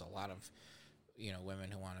think there's a lot of, women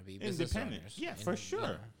who want to be business independent. owners. Yeah, for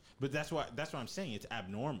sure. But that's what I'm saying. It's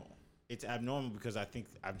abnormal. It's abnormal because I think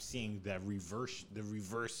I'm seeing the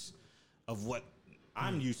reverse of what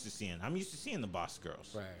I'm used to seeing. I'm used to seeing the boss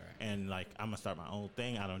girls. Right. And like, I'm going to start my own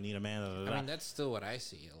thing. I don't need a man. I mean, that's still what I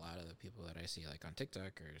see. A lot of the people that I see, like on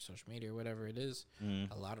TikTok or social media or whatever it is,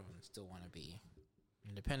 a lot of them still want to be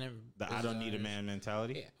independent. The I don't need a man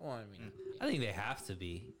mentality. Yeah. Well, I mean, I think they have to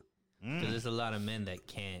be. Because there's a lot of men that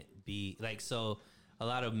can't be. Like, so a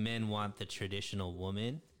lot of men want the traditional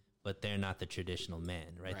woman, but they're not the traditional man,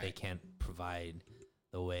 right? They can't provide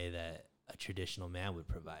the way that a traditional man would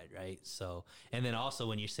provide, right? So, and then also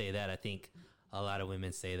when you say that, I think a lot of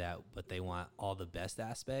women say that, but they want all the best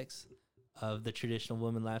aspects of the traditional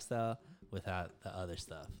woman lifestyle without the other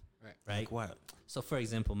stuff, right? Like what? So, for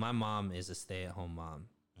example, my mom is a stay-at-home mom,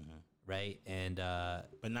 right? And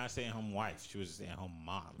But not stay-at-home wife. She was a stay-at-home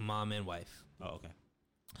mom. mom and wife. Oh, okay.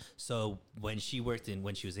 So when she was in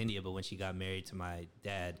India, but when she got married to my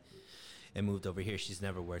dad and moved over here, she's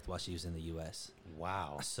never worked while she was in the U.S.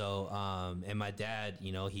 Wow. So, and my dad,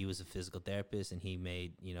 he was a physical therapist, and he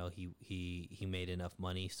made, he made enough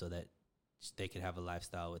money so that they could have a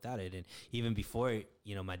lifestyle without it. And even before,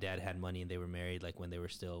 my dad had money and they were married, like when they were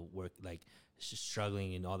still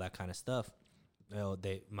struggling and all that kind of stuff.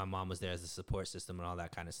 My mom was there as a support system and all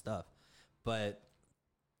that kind of stuff. But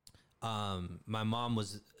my mom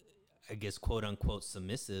was, I guess, quote unquote,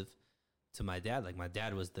 submissive to my dad. Like my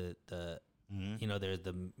dad was the there's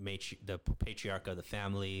the patriarch of the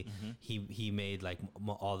family. He made like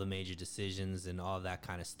all the major decisions and all that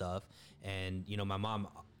kind of stuff. And my mom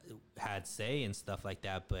had say and stuff like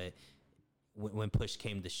that. But when push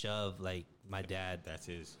came to shove, like my dad, That's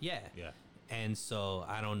his. yeah. And so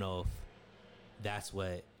I don't know if that's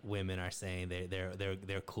what women are saying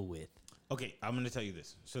they're cool with. Okay, I'm going to tell you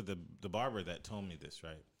this. So the barber that told me this,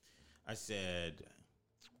 right? I said,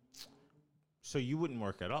 so you wouldn't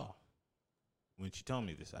work at all. When she told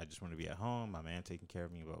me this, I just want to be at home, my man taking care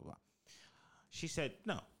of me, blah, blah, blah. She said,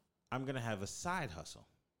 no, I'm going to have a side hustle,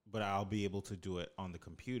 but I'll be able to do it on the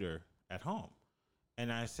computer at home.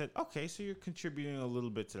 And I said, okay, so you're contributing a little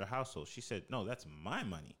bit to the household. She said, no, that's my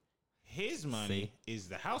money. His money is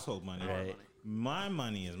the household money. Right. My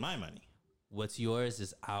money is my money. What's yours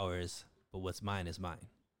is ours, but what's mine is mine.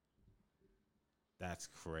 That's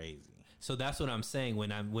crazy. So that's what I'm saying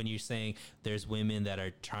when you're saying there's women that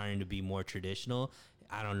are trying to be more traditional.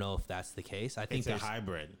 I don't know if that's the case. I think It's a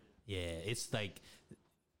hybrid. Yeah, it's like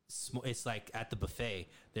at the buffet,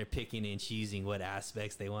 they're picking and choosing what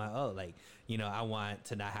aspects they want. Oh, like, I want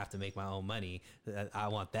to not have to make my own money. I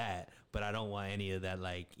want that, but I don't want any of that.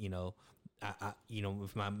 Like,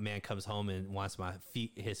 if my man comes home and wants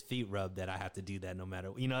his feet rubbed, that I have to do that no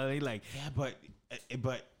matter. You know what I mean? Like, Yeah,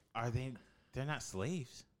 but are they? They're not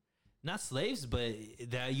slaves. Not slaves, but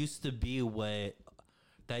that used to be what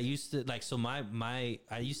that used to like. So I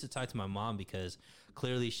used to talk to my mom because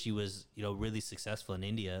clearly she was, really successful in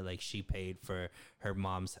India. Like she paid for her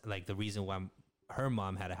mom's, like the reason why her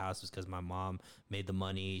mom had a house was because my mom made the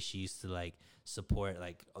money. She used to like support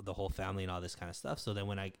like the whole family and all this kind of stuff. So then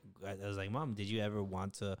when I was like, Mom, did you ever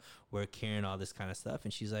want to work here and all this kind of stuff?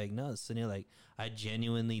 And she's like, no, Sunil, like I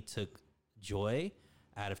genuinely took joy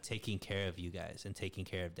out of taking care of you guys and taking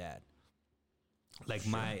care of Dad. Like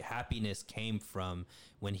my happiness came from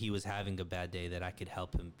when he was having a bad day, that I could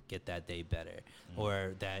help him get that day better,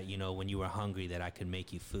 or that, you know, when you were hungry, that I could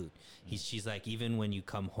make you food. She's like, even when you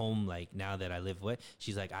come home, like now that I live with,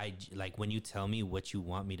 she's like, when you tell me what you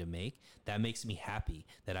want me to make, that makes me happy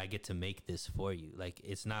that I get to make this for you. Like,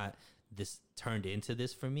 it's not this turned into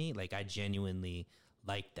this for me. Like, I genuinely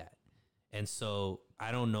like that. And so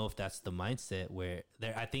I don't know if that's the mindset where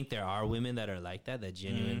I think there are women that are like that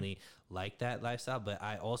genuinely like that lifestyle. But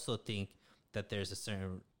I also think that there's a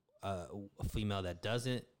certain female that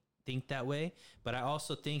doesn't think that way. But I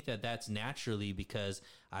also think that that's naturally because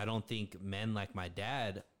I don't think men like my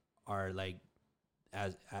dad are like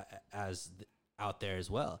as out there as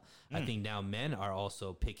well. I think now men are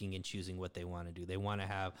also picking and choosing what they want to do. They want to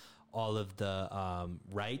have all of the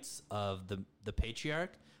rights of the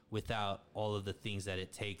patriarch without all of the things that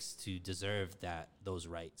it takes to deserve those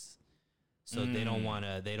rights. So they don't want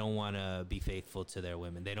to be faithful to their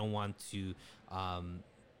women. They don't want to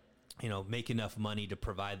make enough money to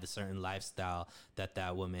provide the certain lifestyle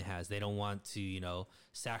that woman has. They don't want to,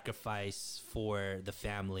 sacrifice for the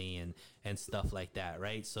family and stuff like that,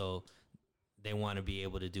 right? So they want to be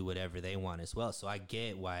able to do whatever they want as well. So I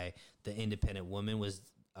get why the independent woman was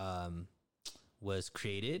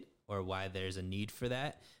created, or why there's a need for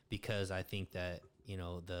that, because I think that,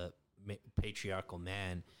 the patriarchal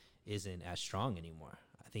man isn't as strong anymore.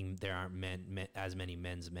 I think there aren't as many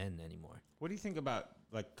men's men anymore. What do you think about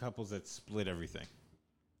like couples that split everything?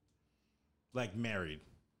 Like married,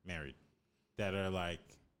 that are like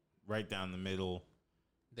right down the middle.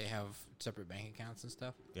 They have separate bank accounts and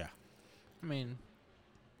stuff. Yeah. I mean,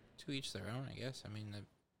 to each their own, I guess. I mean,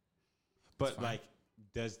 but like,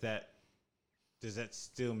 does that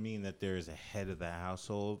still mean that there is a head of the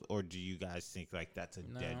household, or do you guys think like that's a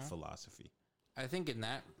dead philosophy? I think in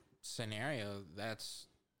that scenario, that's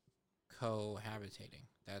cohabitating.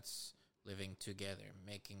 That's living together,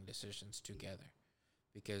 making decisions together.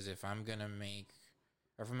 Because if I'm going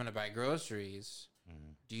to buy groceries,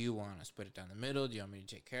 do you want to split it down the middle? Do you want me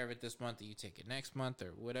to take care of it this month? Do you take it next month,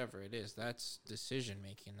 or whatever it is? That's decision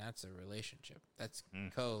making. That's a relationship. That's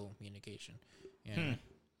communication. Yeah.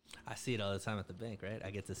 I see it all the time at the bank, right?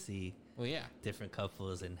 I get to see different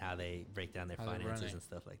couples and how they break down their finances and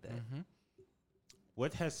stuff like that. Mm-hmm.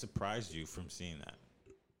 What has surprised you from seeing that?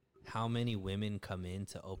 How many women come in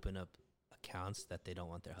to open up accounts that they don't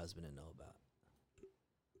want their husband to know about?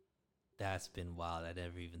 That's been wild. I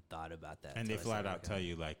never even thought about that. And they flat out tell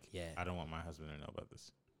you, like, I don't want my husband to know about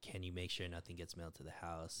this. Can you make sure nothing gets mailed to the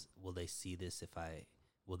house? Will they see this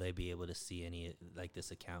will they be able to see any, like,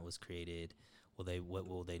 this account was created? What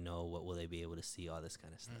will they know? What will they be able to see? All this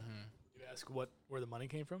kind of stuff. Mm-hmm. You ask where the money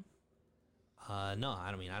came from? No,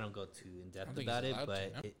 I don't go too in depth about it,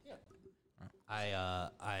 but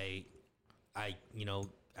I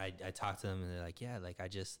talk to them and they're like, I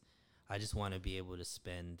just want to be able to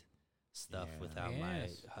spend stuff without my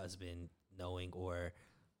husband knowing or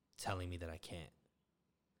telling me that I can't.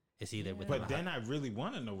 It's either with. But then I really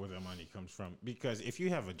want to know where the money comes from, because if you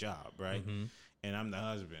have a job, right, and I'm the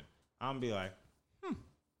husband, I'm gonna be like,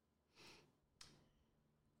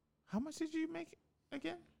 how much did you make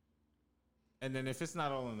again? And then if it's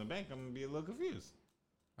not all in the bank, I'm gonna be a little confused.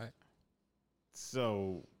 Right.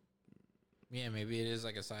 So. Yeah, maybe it is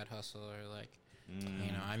like a side hustle, or like,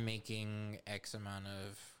 I'm making X amount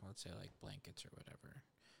of, let's say, like blankets or whatever,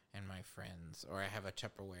 and my friends, or I have a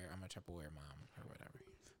Tupperware. I'm a Tupperware mom or whatever.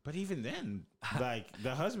 But even then, like,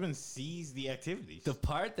 the husband sees the activities. The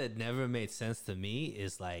part that never made sense to me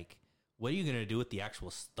is like, what are you gonna do with the actual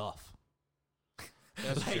stuff?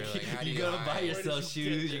 That's like, true. Like, how do you're gonna buy yourself you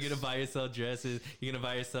shoes. You're gonna buy yourself dresses. You're gonna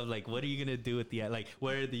buy yourself, like, what are you gonna do with the, like,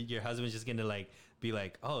 where your husband's just gonna like be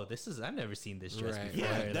like, oh, I've never seen this dress before.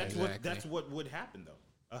 Yeah, like, that's what would happen though.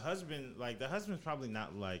 A husband, like, the husband's probably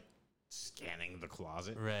not like scanning the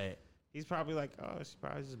closet, right? He's probably like, oh, she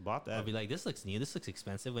probably just bought that. I'll be like, this looks new. This looks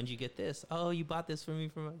expensive. When'd you get this? Oh, you bought this for me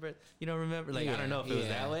for my birthday. You don't remember? Like, I don't know if it was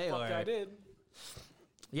that way or I did.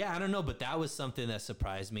 Yeah, I don't know, but that was something that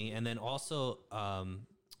surprised me. And then also,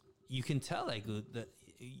 you can tell, like,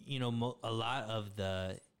 a lot of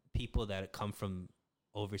the people that come from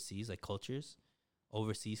overseas, like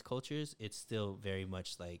overseas cultures, it's still very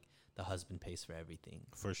much like the husband pays for everything.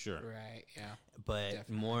 For sure. Right, yeah. But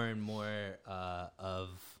definitely. more and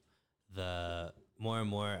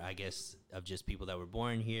more, I guess, of just people that were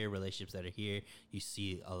born here, relationships that are here, you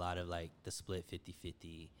see a lot of, like, the split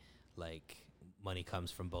 50-50, like, money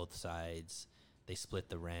comes from both sides. They split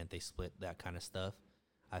the rent. They split that kind of stuff.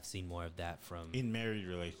 I've seen more of that from... in married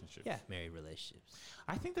relationships. Yeah, married relationships.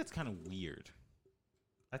 I think that's kind of weird.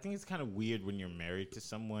 I think it's kind of weird when you're married to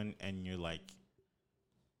someone and you're like,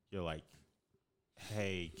 you're like,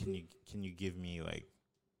 hey, can you give me like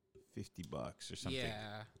 $50 or something?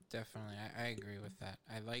 Yeah, definitely. I agree with that.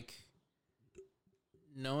 I like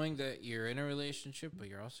knowing that you're in a relationship, but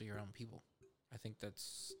you're also your own people. I think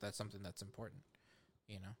that's something that's important.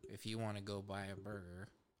 You know, if you want to go buy a burger,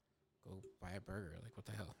 go buy a burger. Like, what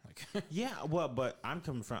the hell? Like, Yeah, well, but I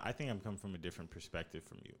think I'm coming from a different perspective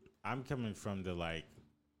from you. I'm coming from the like,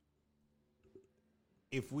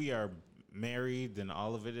 if we are married, then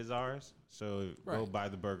all of it is ours. So go Right. buy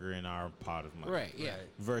the burger in our pot of money. right? Yeah,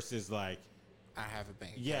 Versus like, I have a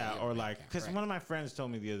bank. account, yeah, you have a or bank like, account, because right. one of my friends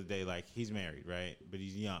told me the other day, like, he's married, right? But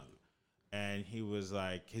he's young. And he was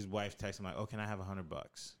like, his wife texted him, like, oh, can I have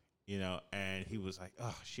 $100? You know? And he was like,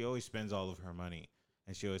 oh, she always spends all of her money.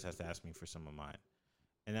 And she always has to ask me for some of mine.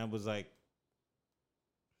 And I was like,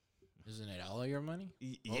 Isn't it all your money?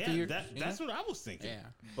 Both yeah, of your- that's what I was thinking. Yeah.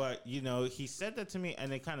 But, you know, he said that to me,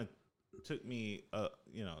 and it kind of took me,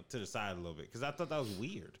 you know, to the side a little bit, because I thought that was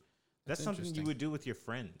weird. That's something you interesting. would do with your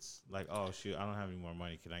friends. Like, oh, shoot, I don't have any more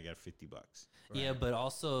money. Can I get $50? Yeah, but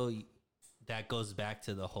also that goes back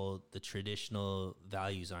to the traditional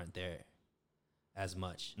values aren't there as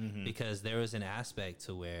much because there was an aspect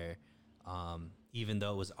to where even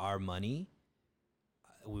though it was our money,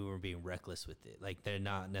 we were being reckless with it. Like, they're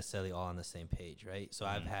not necessarily all on the same page, right? So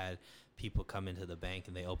I've had people come into the bank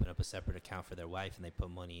and they open up a separate account for their wife and they put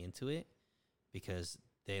money into it because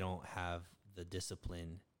they don't have the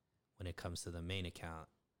discipline when it comes to the main account.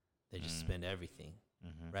 They just spend everything,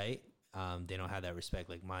 right? They don't have that respect.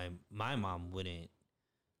 Like my mom wouldn't,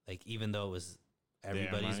 like, even though it was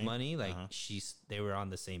everybody's money, like they were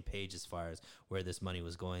on the same page as far as where this money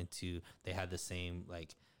was going to. They had the same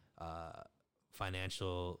like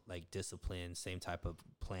financial like discipline, same type of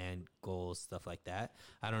plan, goals, stuff like that.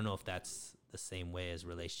 I don't know if that's the same way as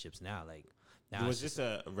relationships now. Like now, Was this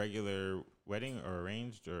a regular wedding or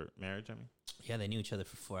arranged or marriage? I mean, yeah, they knew each other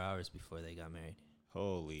for 4 hours before they got married,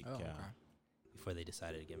 holy Oh, cow! okay. before they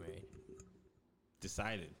decided to get married.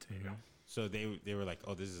 Decided. So they were like,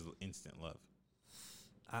 oh, this is instant love.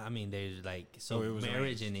 I mean, they like, So so it was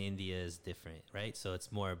marriage arranged. in India is different, right? So it's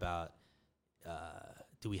more about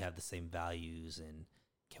do we have the same values and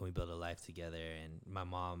can we build a life together? And my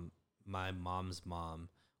mom's mom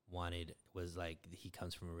was like, he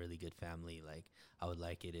comes from a really good family. Like, I would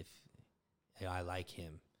like it if I like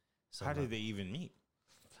him. So How did they even meet?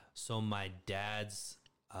 So my dad's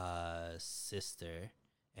sister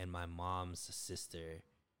and my mom's sister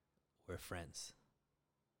were friends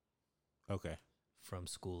Okay. from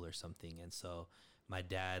school or something. And so my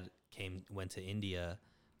dad went to India.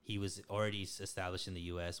 He was already established in the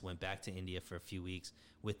U.S., went back to India for a few weeks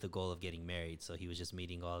with the goal of getting married. So he was just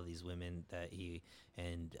meeting all of these women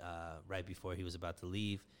right before he was about to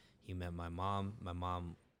leave, he met my mom. My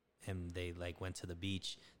mom and they like went to the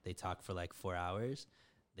beach. They talked for like 4 hours.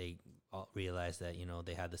 They all realized that, you know,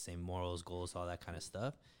 they had the same morals, goals, all that kind of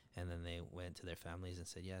stuff. And then they went to their families and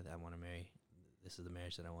said, yeah, I want to marry. This is the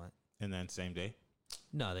marriage that I want. And then same day?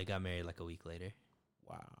 No, they got married like a week later.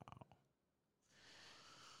 Wow.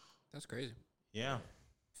 That's crazy. Yeah.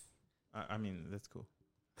 I mean, that's cool.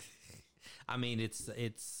 I mean, it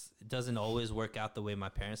doesn't always work out the way my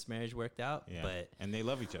parents' marriage worked out, Yeah. but And they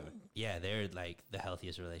love each other. yeah, they're like the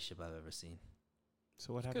healthiest relationship I've ever seen.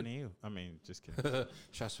 So what happened to you? I mean, just kidding.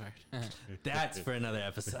 Shots fired. That's for another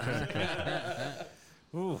episode.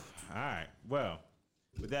 Ooh, all right. Well,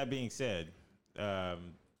 with that being said,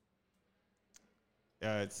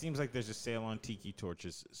 it seems like there's a sale on tiki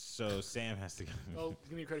torches, so Sam has to go. Oh,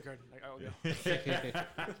 give me a credit card. I'll go.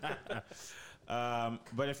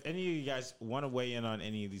 But if any of you guys want to weigh in on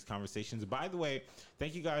any of these conversations, by the way,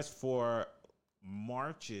 thank you guys for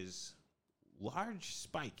March's large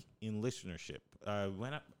spike in listenership.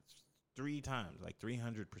 Went up 3 times, like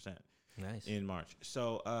 300%. Nice. In March.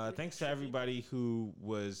 So thanks to everybody who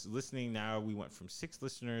was listening. Now we went from 6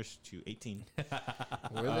 listeners to 18.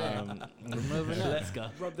 We're there. We're moving up. Let's go.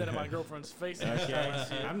 Rub that in my girlfriend's face. Okay,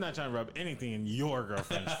 I'm not trying to rub anything in your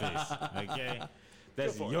girlfriend's face. Okay,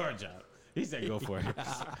 that's Go for your job. He said, "Go for it." All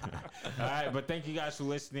right, but thank you guys for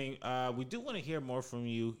listening. We do want to hear more from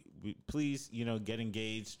you. Please, get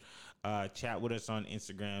engaged. Chat with us on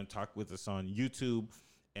Instagram. Talk with us on YouTube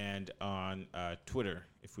and on Twitter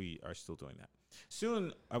if we are still doing that.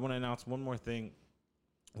 Soon, I want to announce one more thing.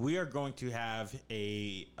 We are going to have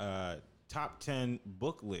a top 10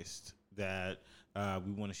 book list that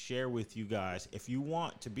we want to share with you guys. If you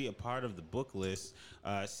want to be a part of the book list,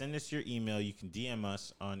 send us your email. You can DM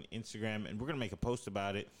us on Instagram, and we're going to make a post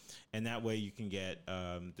about it. And that way you can get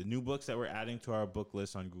the new books that we're adding to our book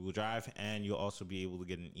list on Google Drive, and you'll also be able to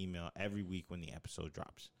get an email every week when the episode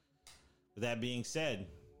drops. With that being said,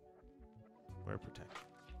 Wear protection.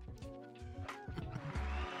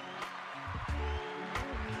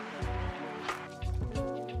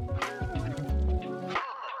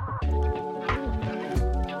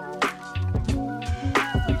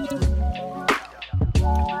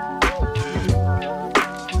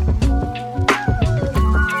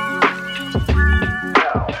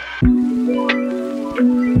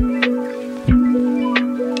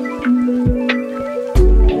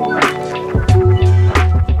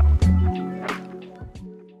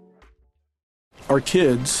 Our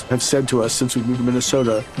kids have said to us since we moved to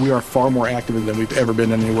Minnesota, we are far more active than we've ever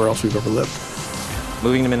been anywhere else we've ever lived.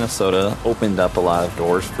 Moving to Minnesota opened up a lot of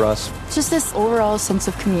doors for us. Just this overall sense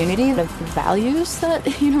of community, the values that,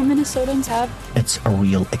 Minnesotans have. It's a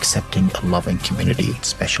real accepting, loving community,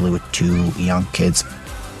 especially with 2 young kids.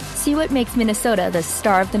 See what makes Minnesota the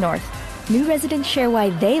star of the North. New residents share why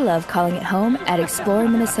they love calling it home at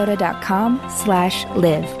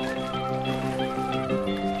exploreminnesota.com/live.